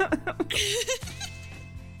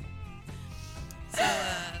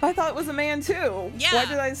 I thought it was a man too. Yeah. Why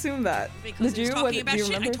did I assume that? Because did you? Talking about do you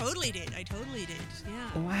shit. remember? I totally did. Yeah.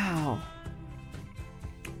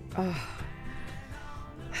 Wow.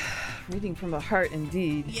 Reading from the heart,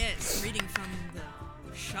 indeed. Yes, reading from the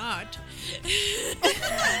shot.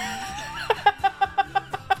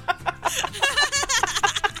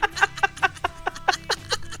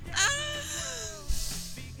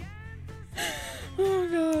 Oh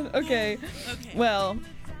God. Okay. Well,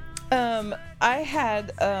 I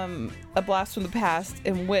had a blast from the past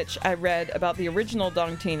in which I read about the original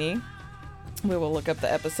Dong Teeny. We will look up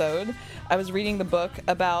the episode. I was reading the book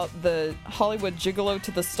about the Hollywood gigolo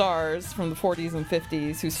to the stars from the 40s and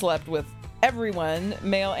 50s who slept with everyone,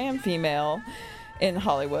 male and female, in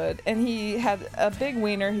Hollywood. And he had a big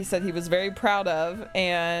wiener he said he was very proud of.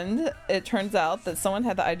 And it turns out that someone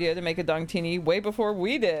had the idea to make a Dong Teeny way before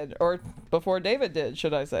we did, or before David did,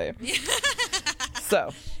 should I say.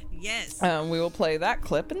 So, yes. We will play that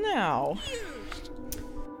clip now.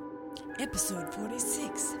 Episode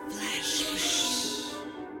 46, Flash.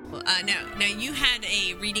 Well, now you had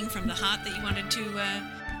a reading from the heart that you wanted to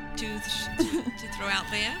throw out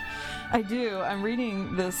there. I do. I'm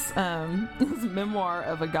reading this memoir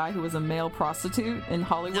of a guy who was a male prostitute in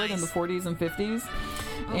Hollywood in the 40s and 50s,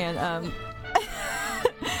 and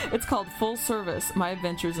it's called Full Service: My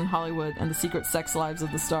Adventures in Hollywood and the Secret Sex Lives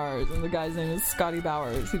of the Stars. And the guy's name is Scotty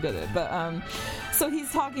Bowers, who did it. But so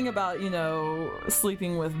he's talking about,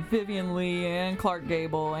 sleeping with Vivian Leigh and Clark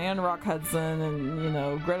Gable and Rock Hudson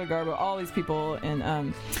and, Greta Garbo, all these people.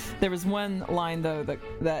 And there was one line, though,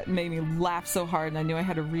 that made me laugh so hard, and I knew I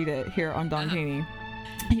had to read it here on Don Teeny.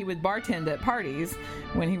 He would bartend at parties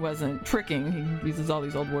when he wasn't tricking. He uses all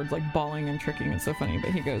these old words like balling and tricking. It's so funny.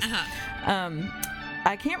 But he goes,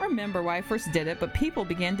 I can't remember why I first did it, but people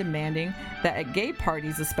began demanding that at gay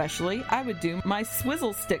parties especially, I would do my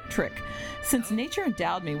swizzle stick trick. Since nature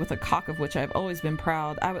endowed me with a cock of which I've always been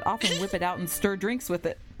proud, I would often whip it out and stir drinks with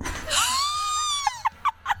it.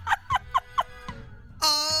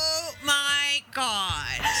 Oh my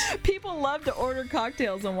God. People love to order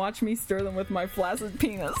cocktails and watch me stir them with my flaccid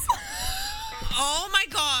penis. Oh my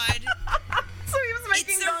God. So he was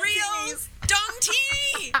making It's a real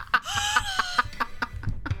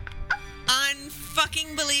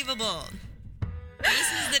fucking believable.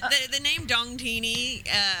 This is the name Dong Teeny,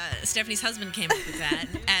 Stephanie's husband came up with that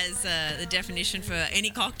as the definition for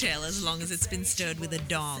any cocktail as long as it's been stirred with a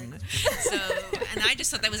dong. So, and I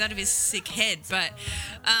just thought that was out of his sick head, but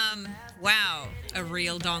wow, a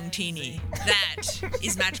real Dong Teeny. That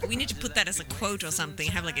is magical. We need to put that as a quote or something,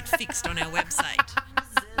 have like it fixed on our website.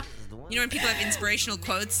 You know when people have inspirational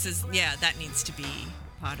quotes, that needs to be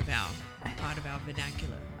part of our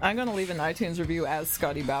vernacular. I'm going to leave an iTunes review as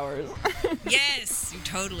Scotty Bowers. Yes, you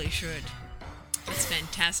totally should. It's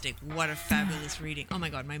fantastic. What a fabulous reading. Oh my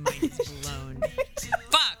god, my mind is blown.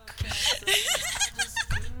 Fuck!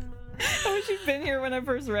 I wish you'd been here when I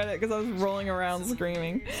first read it because I was rolling around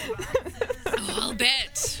screaming. Oh, I'll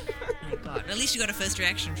bet. Oh my god. At least you got a first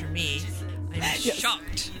reaction from me. I'm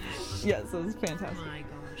shocked. Yes, it was fantastic. Oh my gosh.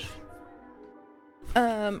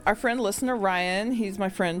 Our friend listener Ryan, he's my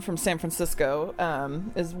friend from San Francisco,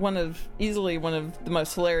 is easily one of the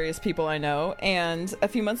most hilarious people I know. And a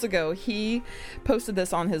few months ago, he posted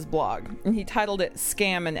this on his blog, and he titled it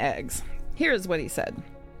 "Scam and Eggs." Here's what he said.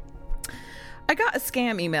 I got a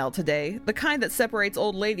scam email today, the kind that separates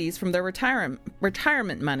old ladies from their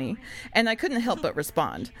retirement money, and I couldn't help but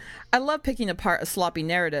respond. I love picking apart a sloppy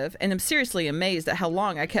narrative, and am seriously amazed at how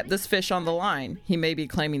long I kept this fish on the line. He may be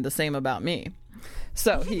claiming the same about me.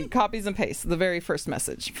 So he copies and pastes the very first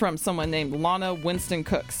message from someone named Lana Winston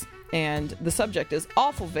Cooks, and the subject is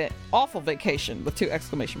awful vacation with 2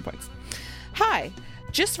 exclamation points. Hi,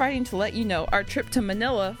 just writing to let you know our trip to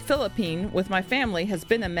Manila, Philippines with my family has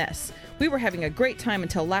been a mess. We were having a great time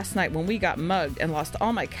until last night when we got mugged and lost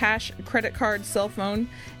all my cash, credit card, cell phone.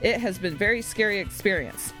 It has been a very scary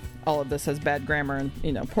experience. All of this has bad grammar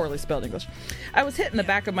and, poorly spelled English. I was hit in the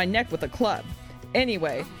back of my neck with a club.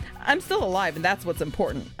 Anyway, I'm still alive, and that's what's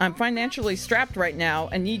important. I'm financially strapped right now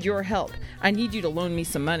and need your help. I need you to loan me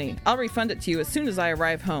some money. I'll refund it to you as soon as I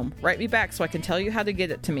arrive home. Write me back so I can tell you how to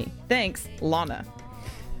get it to me. Thanks, Lana.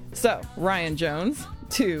 So, Ryan Jones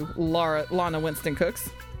to Lana Winston Cooks.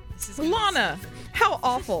 Lana, how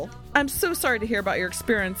awful. I'm so sorry to hear about your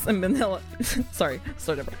experience in Manila. Sorry,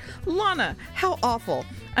 start over. Lana, how awful.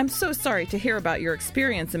 I'm so sorry to hear about your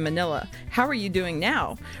experience in Manila. How are you doing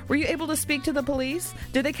now? Were you able to speak to the police?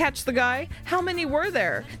 Did they catch the guy? How many were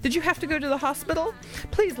there? Did you have to go to the hospital?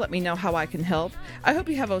 Please let me know how I can help. I hope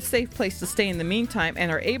you have a safe place to stay in the meantime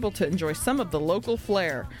and are able to enjoy some of the local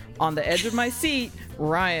flair. On the edge of my seat,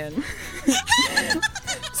 Ryan.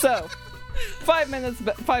 So, 5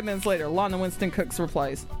 minutes later, Lana Winston Cooks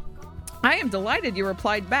replies, I am delighted you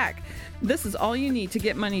replied back. This is all you need to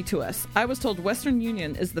get money to us. I was told Western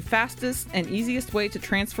Union is the fastest and easiest way to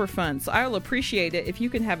transfer funds, so I will appreciate it if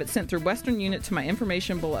you can have it sent through Western Union to my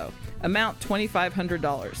information below. Amount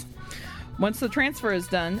 $2,500. Once the transfer is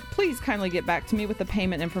done, please kindly get back to me with the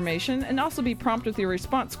payment information and also be prompt with your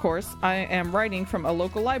response course. I am writing from a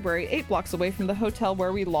local library 8 blocks away from the hotel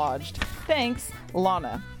where we lodged. Thanks,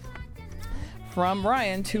 Lana. From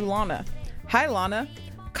Ryan to Lana. Hi, Lana.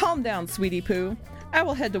 Calm down, sweetie poo. I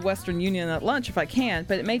will head to Western Union at lunch if I can,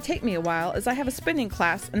 but it may take me a while as I have a spinning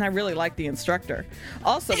class and I really like the instructor.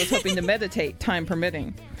 Also was hoping to meditate, time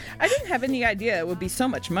permitting. I didn't have any idea it would be so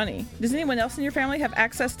much money. Does anyone else in your family have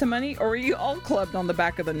access to money, or were you all clubbed on the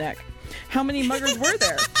back of the neck? How many muggers were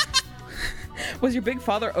there? Was your big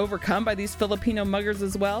father overcome by these Filipino muggers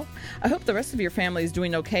as well? I hope the rest of your family is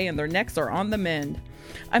doing okay and their necks are on the mend.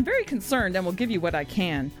 I'm very concerned and will give you what I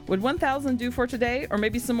can. Would 1,000 do for today, or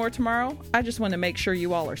maybe some more tomorrow? I just want to make sure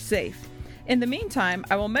you all are safe. In the meantime,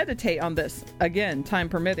 I will meditate on this, again, time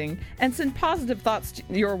permitting, and send positive thoughts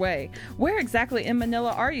your way. Where exactly in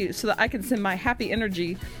Manila are you so that I can send my happy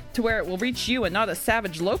energy to where it will reach you and not a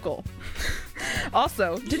savage local?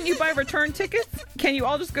 Also, didn't you buy return tickets? Can you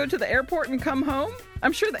all just go to the airport and come home?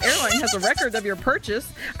 I'm sure the airline has a record of your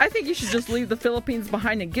purchase. I think you should just leave the Philippines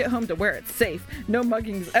behind and get home to where it's safe. No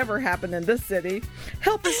muggings ever happen in this city.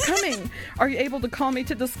 Help is coming. Are you able to call me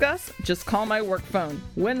to discuss? Just call my work phone.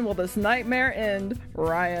 When will this nightmare end?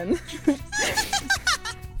 Ryan.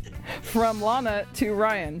 From Lana to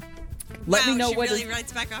Ryan. Let me know she what really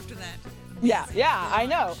writes back after that. Yeah, I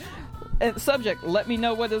know. Subject, let me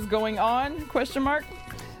know what is going on, question mark.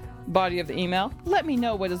 Body of the email, let me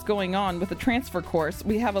know what is going on with the transfer course.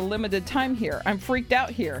 We have a limited time here. I'm freaked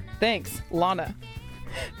out here. Thanks, Lana.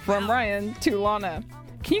 From Ryan to Lana.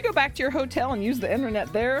 Can you go back to your hotel and use the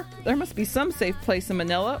internet there? There must be some safe place in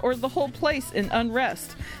Manila, or the whole place in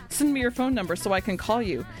unrest. Send me your phone number so I can call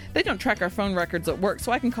you. They don't track our phone records at work,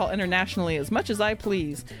 so I can call internationally as much as I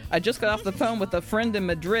please. I just got off the phone with a friend in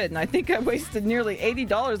Madrid, and I think I wasted nearly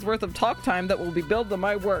 $80 worth of talk time that will be billed to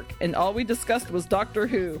my work, and all we discussed was Doctor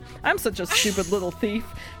Who. I'm such a stupid little thief.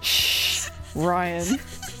 Shh. Ryan.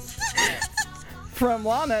 From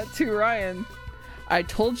Lana to Ryan. I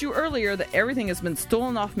told you earlier that everything has been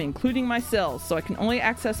stolen off me, including my cells, so I can only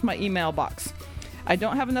access my email box. I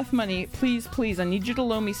don't have enough money. Please, please, I need you to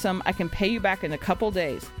loan me some. I can pay you back in a couple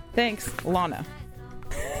days. Thanks, Lana.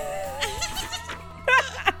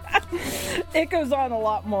 It goes on a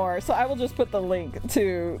lot more, so I will just put the link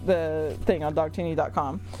to the thing on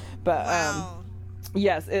dogteeny.com. But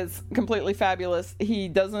yes, it's completely fabulous. He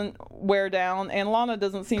doesn't wear down, and Lana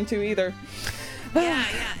doesn't seem to either. Yeah.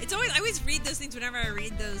 It's always, I always read those things whenever I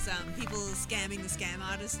read those people scamming the scam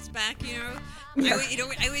artists back, you know.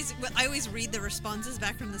 I always read the responses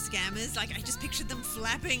back from the scammers. Like, I just pictured them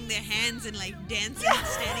flapping their hands and like dancing and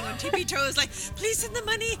standing on tippy toes, like, please send the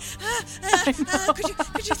money.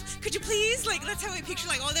 Could you please? Like, that's how I picture,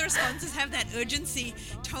 like, all their responses have that urgency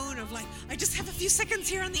tone of like, I just have a few seconds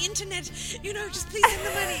here on the internet, you know, just please send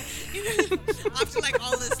the money. You know, after like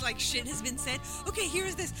all this like shit has been said. Okay, here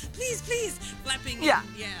is this. Please, flapping. Yeah.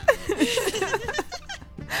 Yeah.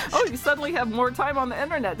 Oh, you suddenly have more time on the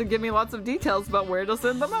internet to give me lots of details about where to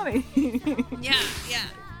send the money. Yeah.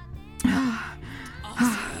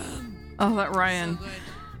 Awesome. Oh, that Ryan. So good.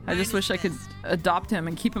 I just wish I could adopt him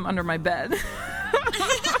and keep him under my bed.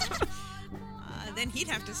 Then he'd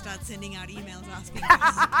have to start sending out emails asking.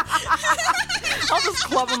 I'll just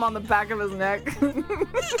club him on the back of his neck.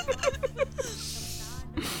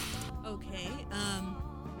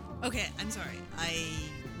 Okay, I'm sorry. I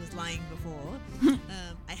was lying before.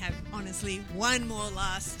 I have, honestly, one more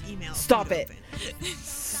last email. Stop it.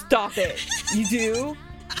 Stop it. You do?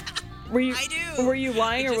 I do. Were you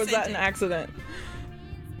lying, or was that an accident?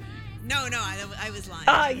 No, I was lying.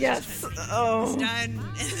 Ah, yes. Oh. It's done.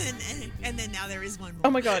 And then now there is one more.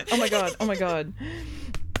 Oh my god.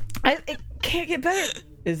 It can't get better.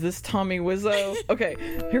 Is this Tommy Wiseau? Okay,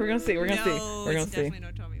 here we're gonna see. We're gonna see. Definitely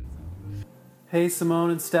not Tommy Wiseau. Hey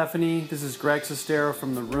Simone and Stephanie, this is Greg Sestero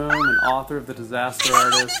from The Room and author of The Disaster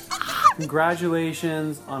Artist.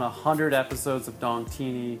 Congratulations on 100 episodes of Dong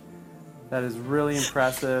Teeny. That is really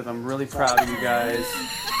impressive. I'm really proud of you guys.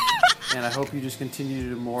 And I hope you just continue to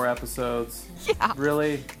do more episodes. Yeah.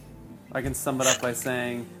 Really, I can sum it up by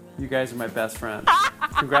saying you guys are my best friends.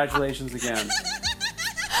 Congratulations again.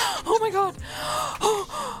 Oh my god.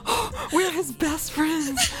 Oh, we're his best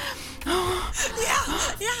friends. Yeah.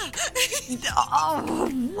 Oh,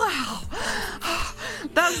 wow.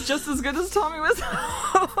 That's just as good as Tommy Wiseau.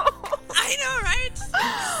 I know, right?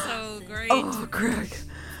 So great. Oh, Greg.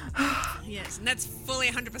 Yes, and that's fully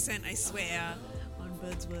 100%, I swear, on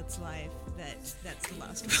Birdsworth's life. That's the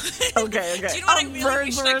last one. Okay. Do you know what I really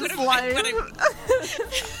wish I could have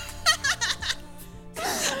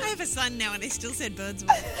I have a son now, and I still said Birdsworth.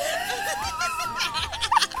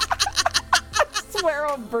 Swear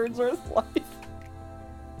on Birdsworth's life.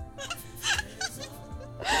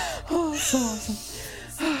 Oh, so awesome.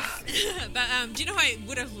 But do you know who I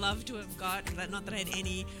would have loved to have got? Not that I had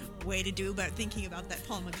any way to do, but thinking about that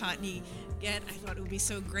Paul McCartney get, I thought it would be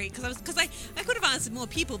so great because I could have asked more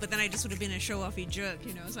people, but then I just would have been a show-offy jerk,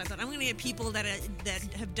 you know. So I thought I'm going to get people that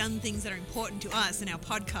have done things that are important to us in our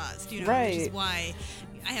podcast, you know, right. Which is why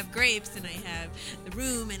I have Grapes and I have The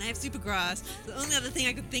Room and I have Supergrass. The only other thing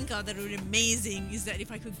I could think of that would be amazing is that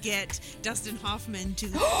if I could get Dustin Hoffman to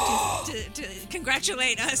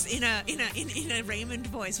congratulate us in a Raymond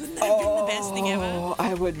voice. Wouldn't that have been the best thing ever? Oh,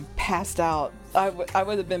 I would have passed out. I would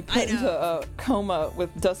have been put into a coma with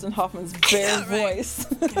Dustin Hoffman's bare voice.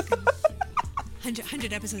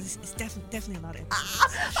 100 episodes is definitely a lot of episodes.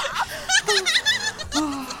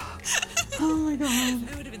 Oh my god.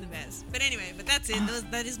 That would have been the best. But anyway, that's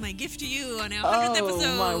it. That is my gift to you on our 100th episode.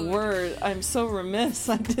 Oh my word. I'm so remiss.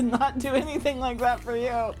 I did not do anything like that for you.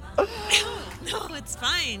 No, it's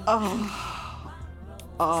fine. So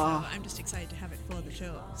I'm just excited to have it for the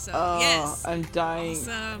show. So yes. I'm dying.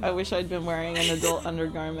 Awesome. I wish I'd been wearing an adult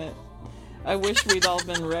undergarment. I wish we'd all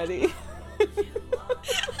been ready.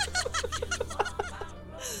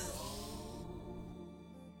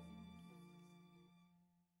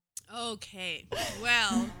 Okay,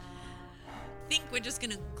 well, I think we're just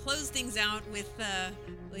gonna close things out with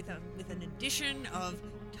an edition of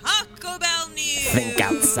Taco Bell news. Think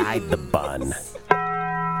outside the bun.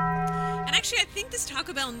 And actually, I think this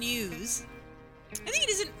Taco Bell news, I think it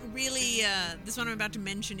isn't really. This one I'm about to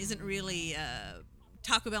mention isn't really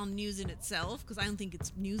Taco Bell news in itself, because I don't think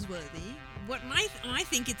it's newsworthy. I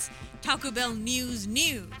think it's Taco Bell news.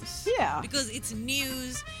 Yeah. Because it's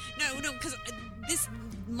news. No, because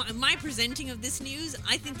my presenting of this news,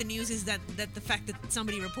 I think the news is that the fact that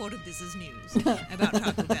somebody reported this as news about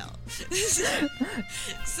Taco Bell.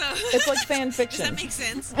 So it's like fan fiction. Does that make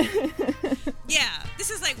sense? Yeah. This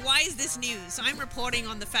is like, why is this news? So I'm reporting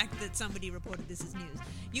on the fact that somebody reported this as news.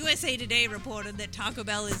 USA Today reported that Taco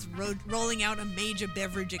Bell is rolling out a major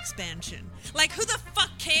beverage expansion. Like, who the fuck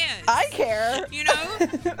cares? I care. You know?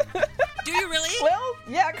 Do you really? Well,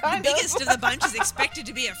 yeah, kind of. The biggest of the bunch is expected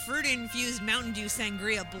to be a fruit-infused Mountain Dew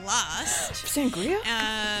Sangria Blast. Sangria?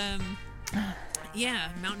 Yeah,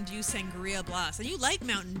 Mountain Dew Sangria Blast. And you like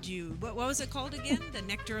Mountain Dew. What was it called again? The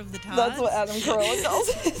Nectar of the Tods? That's what Adam Carolla calls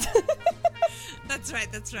it. That's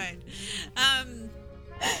right.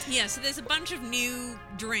 Yeah, so there's a bunch of new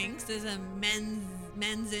drinks. There's a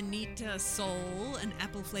Manzanita Soul, an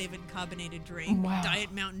apple-flavored carbonated drink. Wow.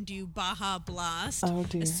 Diet Mountain Dew Baja Blast. Oh,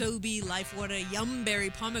 dear. Asobi Life Water Yum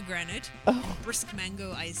Berry Pomegranate. Brisk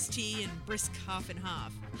Mango Iced Tea, and Brisk Half and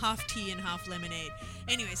Half. Half tea and half lemonade.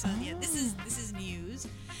 Anyway, so yeah, this is news.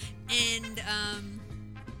 And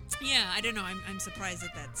yeah, I don't know. I'm surprised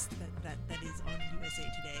that is on USA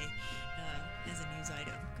Today as a news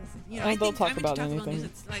item. You know, they'll talk about anything.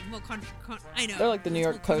 It's like more I know. They're like the New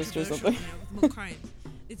York Post or something. You know, more crime.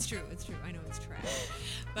 It's true. I know it's trash.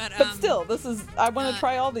 But still, I want to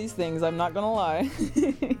try all these things. I'm not gonna lie.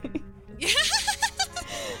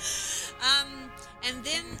 And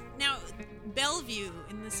then now Bellevue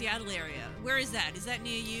in the Seattle area. Where is that? Is that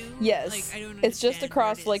near you? Yes. Like, I don't it's just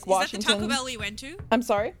across Lake Washington. Is that the Taco Bell we went to? I'm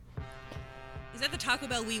sorry? Is that the Taco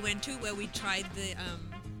Bell we went to where we tried the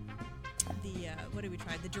what did we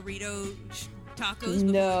try? The Dorito tacos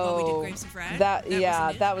before we did Grapes of Wrath?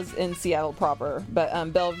 That was in Seattle proper.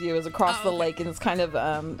 But Bellevue is across the lake, and it's kind of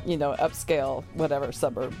upscale, whatever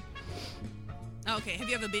suburb. Okay, have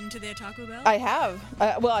you ever been to their Taco Bell? I have.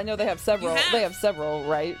 Well, I know they have several. They have several,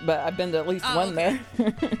 right? But I've been to at least one there.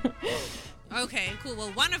 Okay, cool.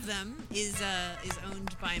 Well, one of them is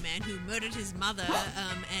owned by a man who murdered his mother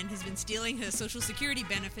and has been stealing her Social Security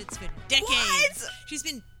benefits for decades. What? She's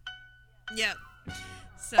been... Yeah.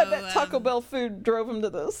 So, I bet Taco Bell food drove him to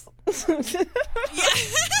this. Yeah.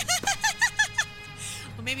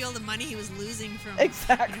 Well, maybe all the money he was losing from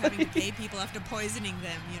having to pay people after poisoning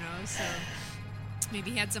them, so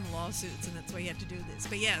maybe he had some lawsuits and that's why he had to do this.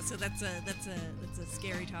 But yeah, so that's a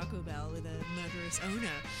scary Taco Bell with a murderous owner.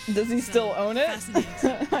 Does he still own it?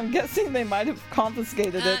 Fascinating. I'm guessing they might have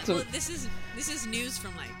confiscated it. Well, this is news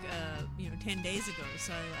from 10 days ago,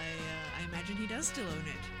 so I imagine he does still own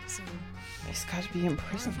it. So he's got to be in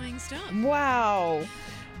prison. Horrifying stuff. Wow.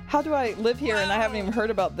 How do I live here and I haven't even heard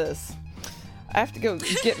about this? I have to go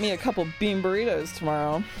get me a couple bean burritos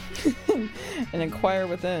tomorrow and inquire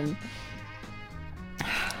within.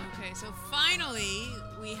 Okay, so finally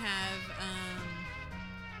we have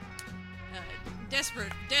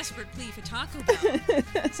desperate plea for Taco Bell.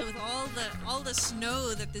 So with all the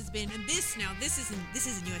snow that there's been, and this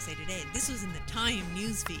isn't USA Today. This was in the Time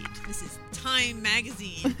news feed. This is Time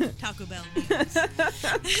magazine Taco Bell news.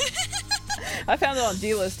 I found it on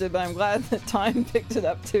delisted, but I'm glad that Time picked it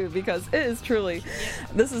up too, because it is truly,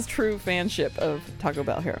 this is true fanship of Taco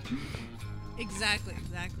Bell here. Exactly.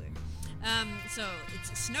 So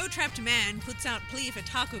it's snow-trapped man puts out plea for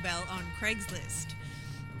Taco Bell on Craigslist.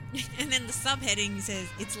 And then the subheading says,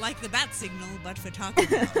 it's like the bat signal, but for Taco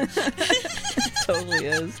Bell. It totally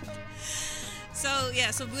is. So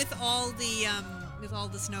with all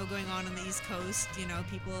the snow going on the East Coast,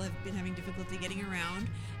 people have been having difficulty getting around.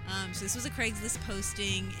 So this was a Craigslist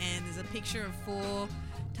posting, and there's a picture of 4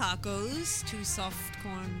 tacos, 2 soft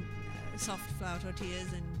flour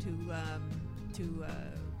tortillas, and 2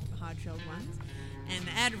 hard-shelled ones. And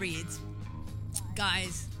the ad reads,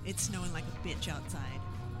 "Guys, it's snowing like a bitch outside.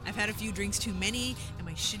 I've had a few drinks too many, and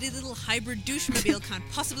my shitty little hybrid douchemobile can't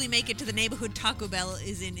possibly make it to the neighborhood Taco Bell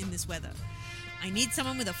is in this weather. I need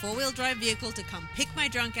someone with a 4-wheel drive vehicle to come pick my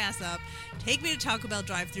drunk ass up, take me to Taco Bell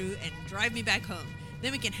drive-thru, and drive me back home.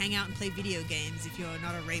 Then we can hang out and play video games if you're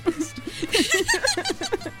not a rapist."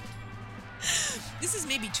 This is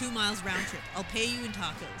maybe 2 miles round trip. I'll pay you in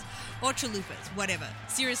tacos. Or chalupas, whatever.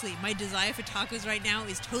 Seriously, my desire for tacos right now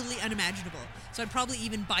is totally unimaginable. So I'd probably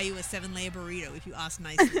even buy you a 7-layer burrito if you ask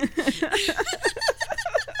nicely.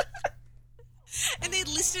 And they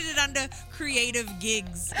listed it under creative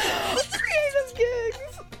gigs. Creative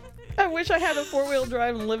gigs! I wish I had a 4-wheel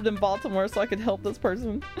drive and lived in Baltimore so I could help this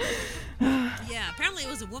person. Yeah, apparently it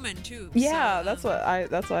was a woman too. Yeah, so,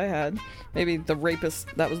 that's what I had. Maybe the rapist.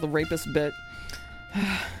 That was the rapist bit.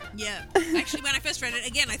 Yeah. Actually, when I first read it,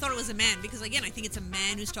 again, I thought it was a man because, again, I think it's a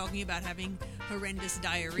man who's talking about having horrendous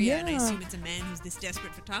diarrhea, and I assume it's a man who's this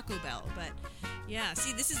desperate for Taco Bell. But, yeah,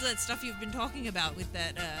 see, this is the stuff you've been talking about with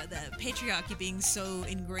that the patriarchy being so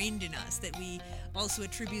ingrained in us that we also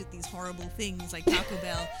attribute these horrible things like Taco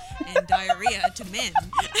Bell and diarrhea to men.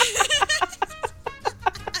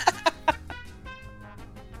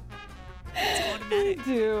 It's automatic.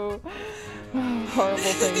 We do. Horrible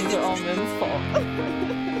things are all men's fault.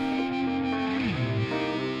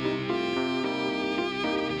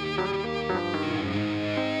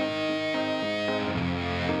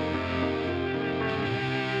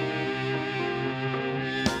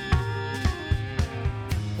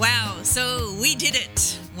 Wow, so we did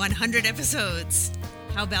it. 100 episodes.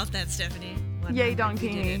 How about that, Stephanie? Yay,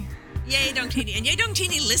 Dongtini. Yay, Dongtini. And yay,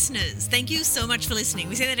 Dongtini listeners. Thank you so much for listening.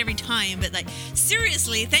 We say that every time, but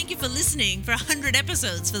seriously, thank you for listening for 100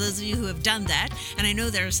 episodes for those of you who have done that. And I know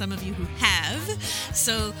there are some of you who have.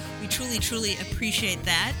 So we truly, truly appreciate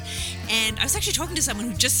that. And I was actually talking to someone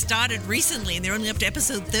who just started recently, and they're only up to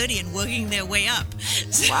episode 30 and working their way up.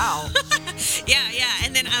 So, wow. Yeah.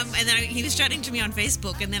 And then he was chatting to me on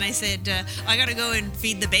Facebook, and then I said, I gotta go and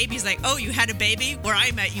feed the baby. He's like, oh, you had a baby? Where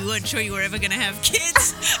I'm at, you weren't sure you were ever gonna have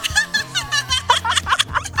kids.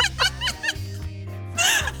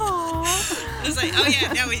 I was like, oh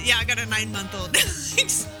yeah, I got a 9-month-old.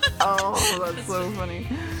 Oh, that's so funny.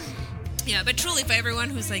 Yeah, but truly, for everyone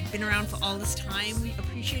who's been around for all this time, we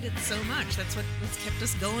appreciate it so much. That's what's kept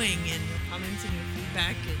us going, and your comments and your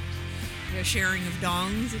feedback and your sharing of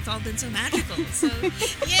dongs. It's all been so magical. So,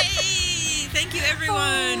 yay! Thank you,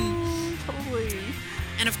 everyone. Oh, totally.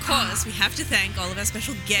 And of course, we have to thank all of our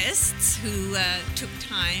special guests who took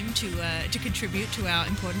time to contribute to our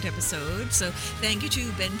important episode. So thank you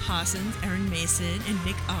to Ben Parsons, Aaron Mason, and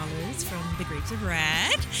Nick Arles from The Grapes of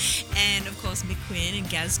Rad. And of course, Mick Quinn and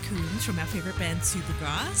Gaz Coons from our favorite band,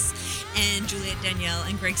 Supergrass. And Juliet Danielle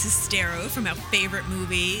and Greg Sestero from our favorite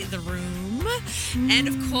movie, The Room. And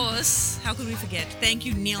of course, how could we forget? Thank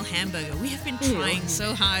you, Neil Hamburger. We have been trying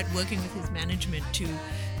so hard working with his management to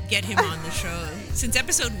get him on the show since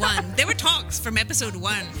episode 1. There were talks from episode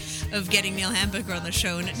 1 of getting Neil Hamburger on the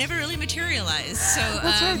show, and it never really materialized. So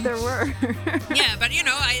that's right, there were. Yeah, but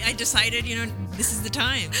I decided this is the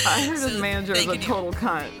time. I heard his manager was a total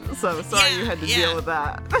cunt, so sorry you had to deal with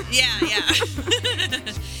that. Yeah.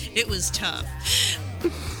 It was tough.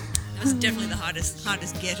 That was definitely the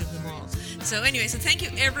hottest get of them all. So anyway, so thank you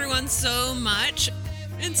everyone so much.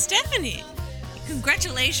 And Stephanie,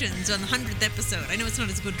 congratulations on the 100th episode. I know it's not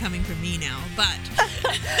as good coming from me now, but...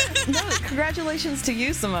 No, congratulations to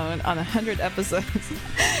you, Simone, on 100 episodes.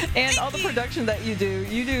 And all the production that you do.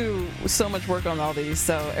 You do so much work on all these,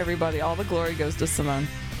 so everybody, all the glory goes to Simone.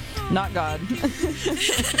 Not God.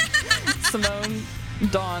 Simone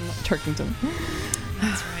Dawn Turkington.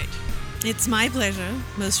 That's right. It's my pleasure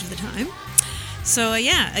most of the time. So,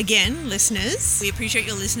 again, listeners, we appreciate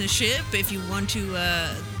your listenership. If you want to...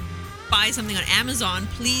 buy something on Amazon,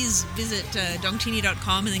 please visit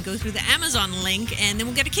dongtini.com and then go through the Amazon link, and then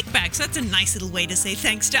we'll get a kickback. So that's a nice little way to say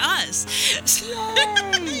thanks to us.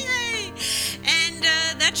 Yay! And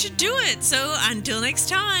that should do it. So until next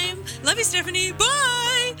time, love you, Stephanie.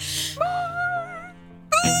 Bye! Bye!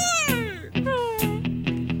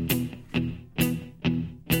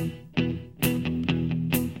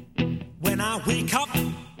 When I wake up,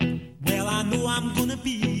 well, I know I'm gonna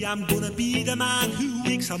be the man who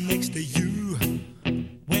wakes up next to you.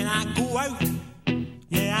 When I go out,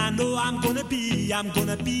 yeah, I know I'm gonna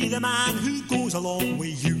be the man who goes along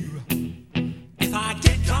with you. If I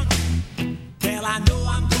get drunk, well, I know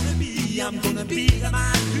I'm gonna be the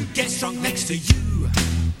man who gets drunk next to you.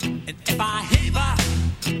 And if I haver,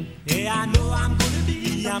 yeah, I know I'm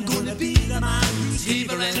gonna be the man who's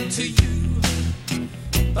havering to you.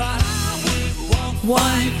 But I would walk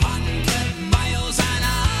 100 miles and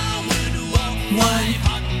I would walk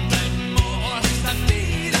 100 more to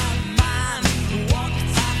be the man who walked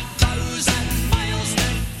 1,000 miles to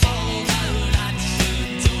fall out at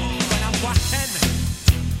your door. When I'm walking,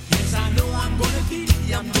 yes, I know I'm gonna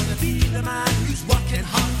be the man who's working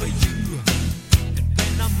hard for you. And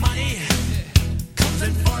when the money comes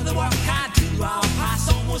in for the work I do, I'll pass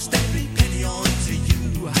almost every penny on to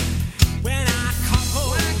you. When I come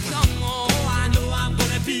home, I know I'm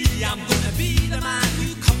gonna be the man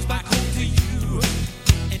who comes back home to you.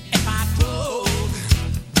 And if I broke,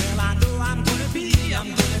 well, I know I'm gonna be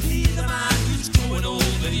the man who's growing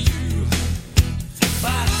old with you.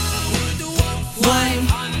 But I would walk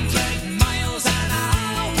 100 miles and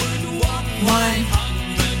I would walk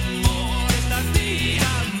 100 more to be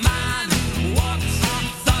a man who walks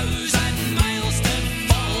 1,000 miles to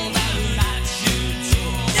fall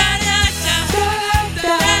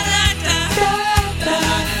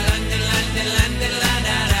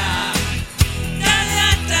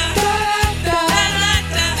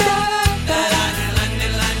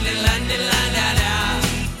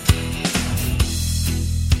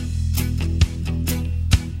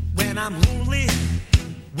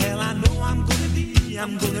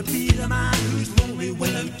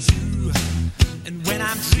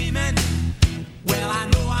dreaming. Well, I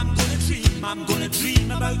know I'm gonna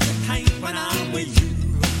dream about the time when I'm with you.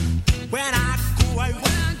 When I go out,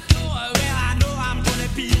 well, I know I'm gonna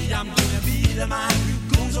be the man who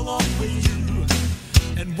goes along with you.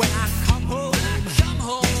 And when I come home,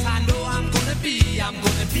 yes, I know I'm gonna be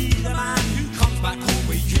the man who comes back home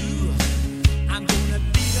with you. I'm gonna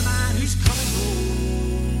be the man who's coming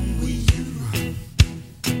home with you.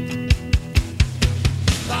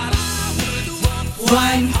 But I would walk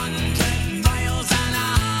 100 miles and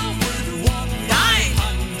I would walk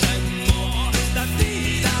 900 more to be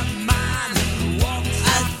the man who walks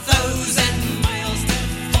 1,000 miles to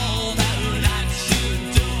fall down at your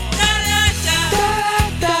door. Da da da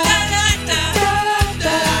da da da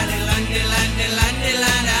da landy landy landy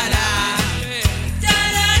la da da da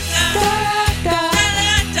da da da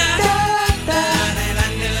da da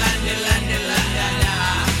landy landy landy la da da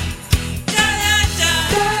da da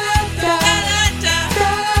da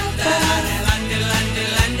da landy landy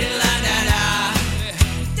landy la da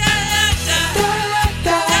da da da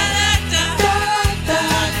da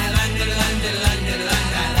landy landy landy la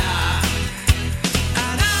da da.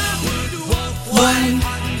 And I would walk 1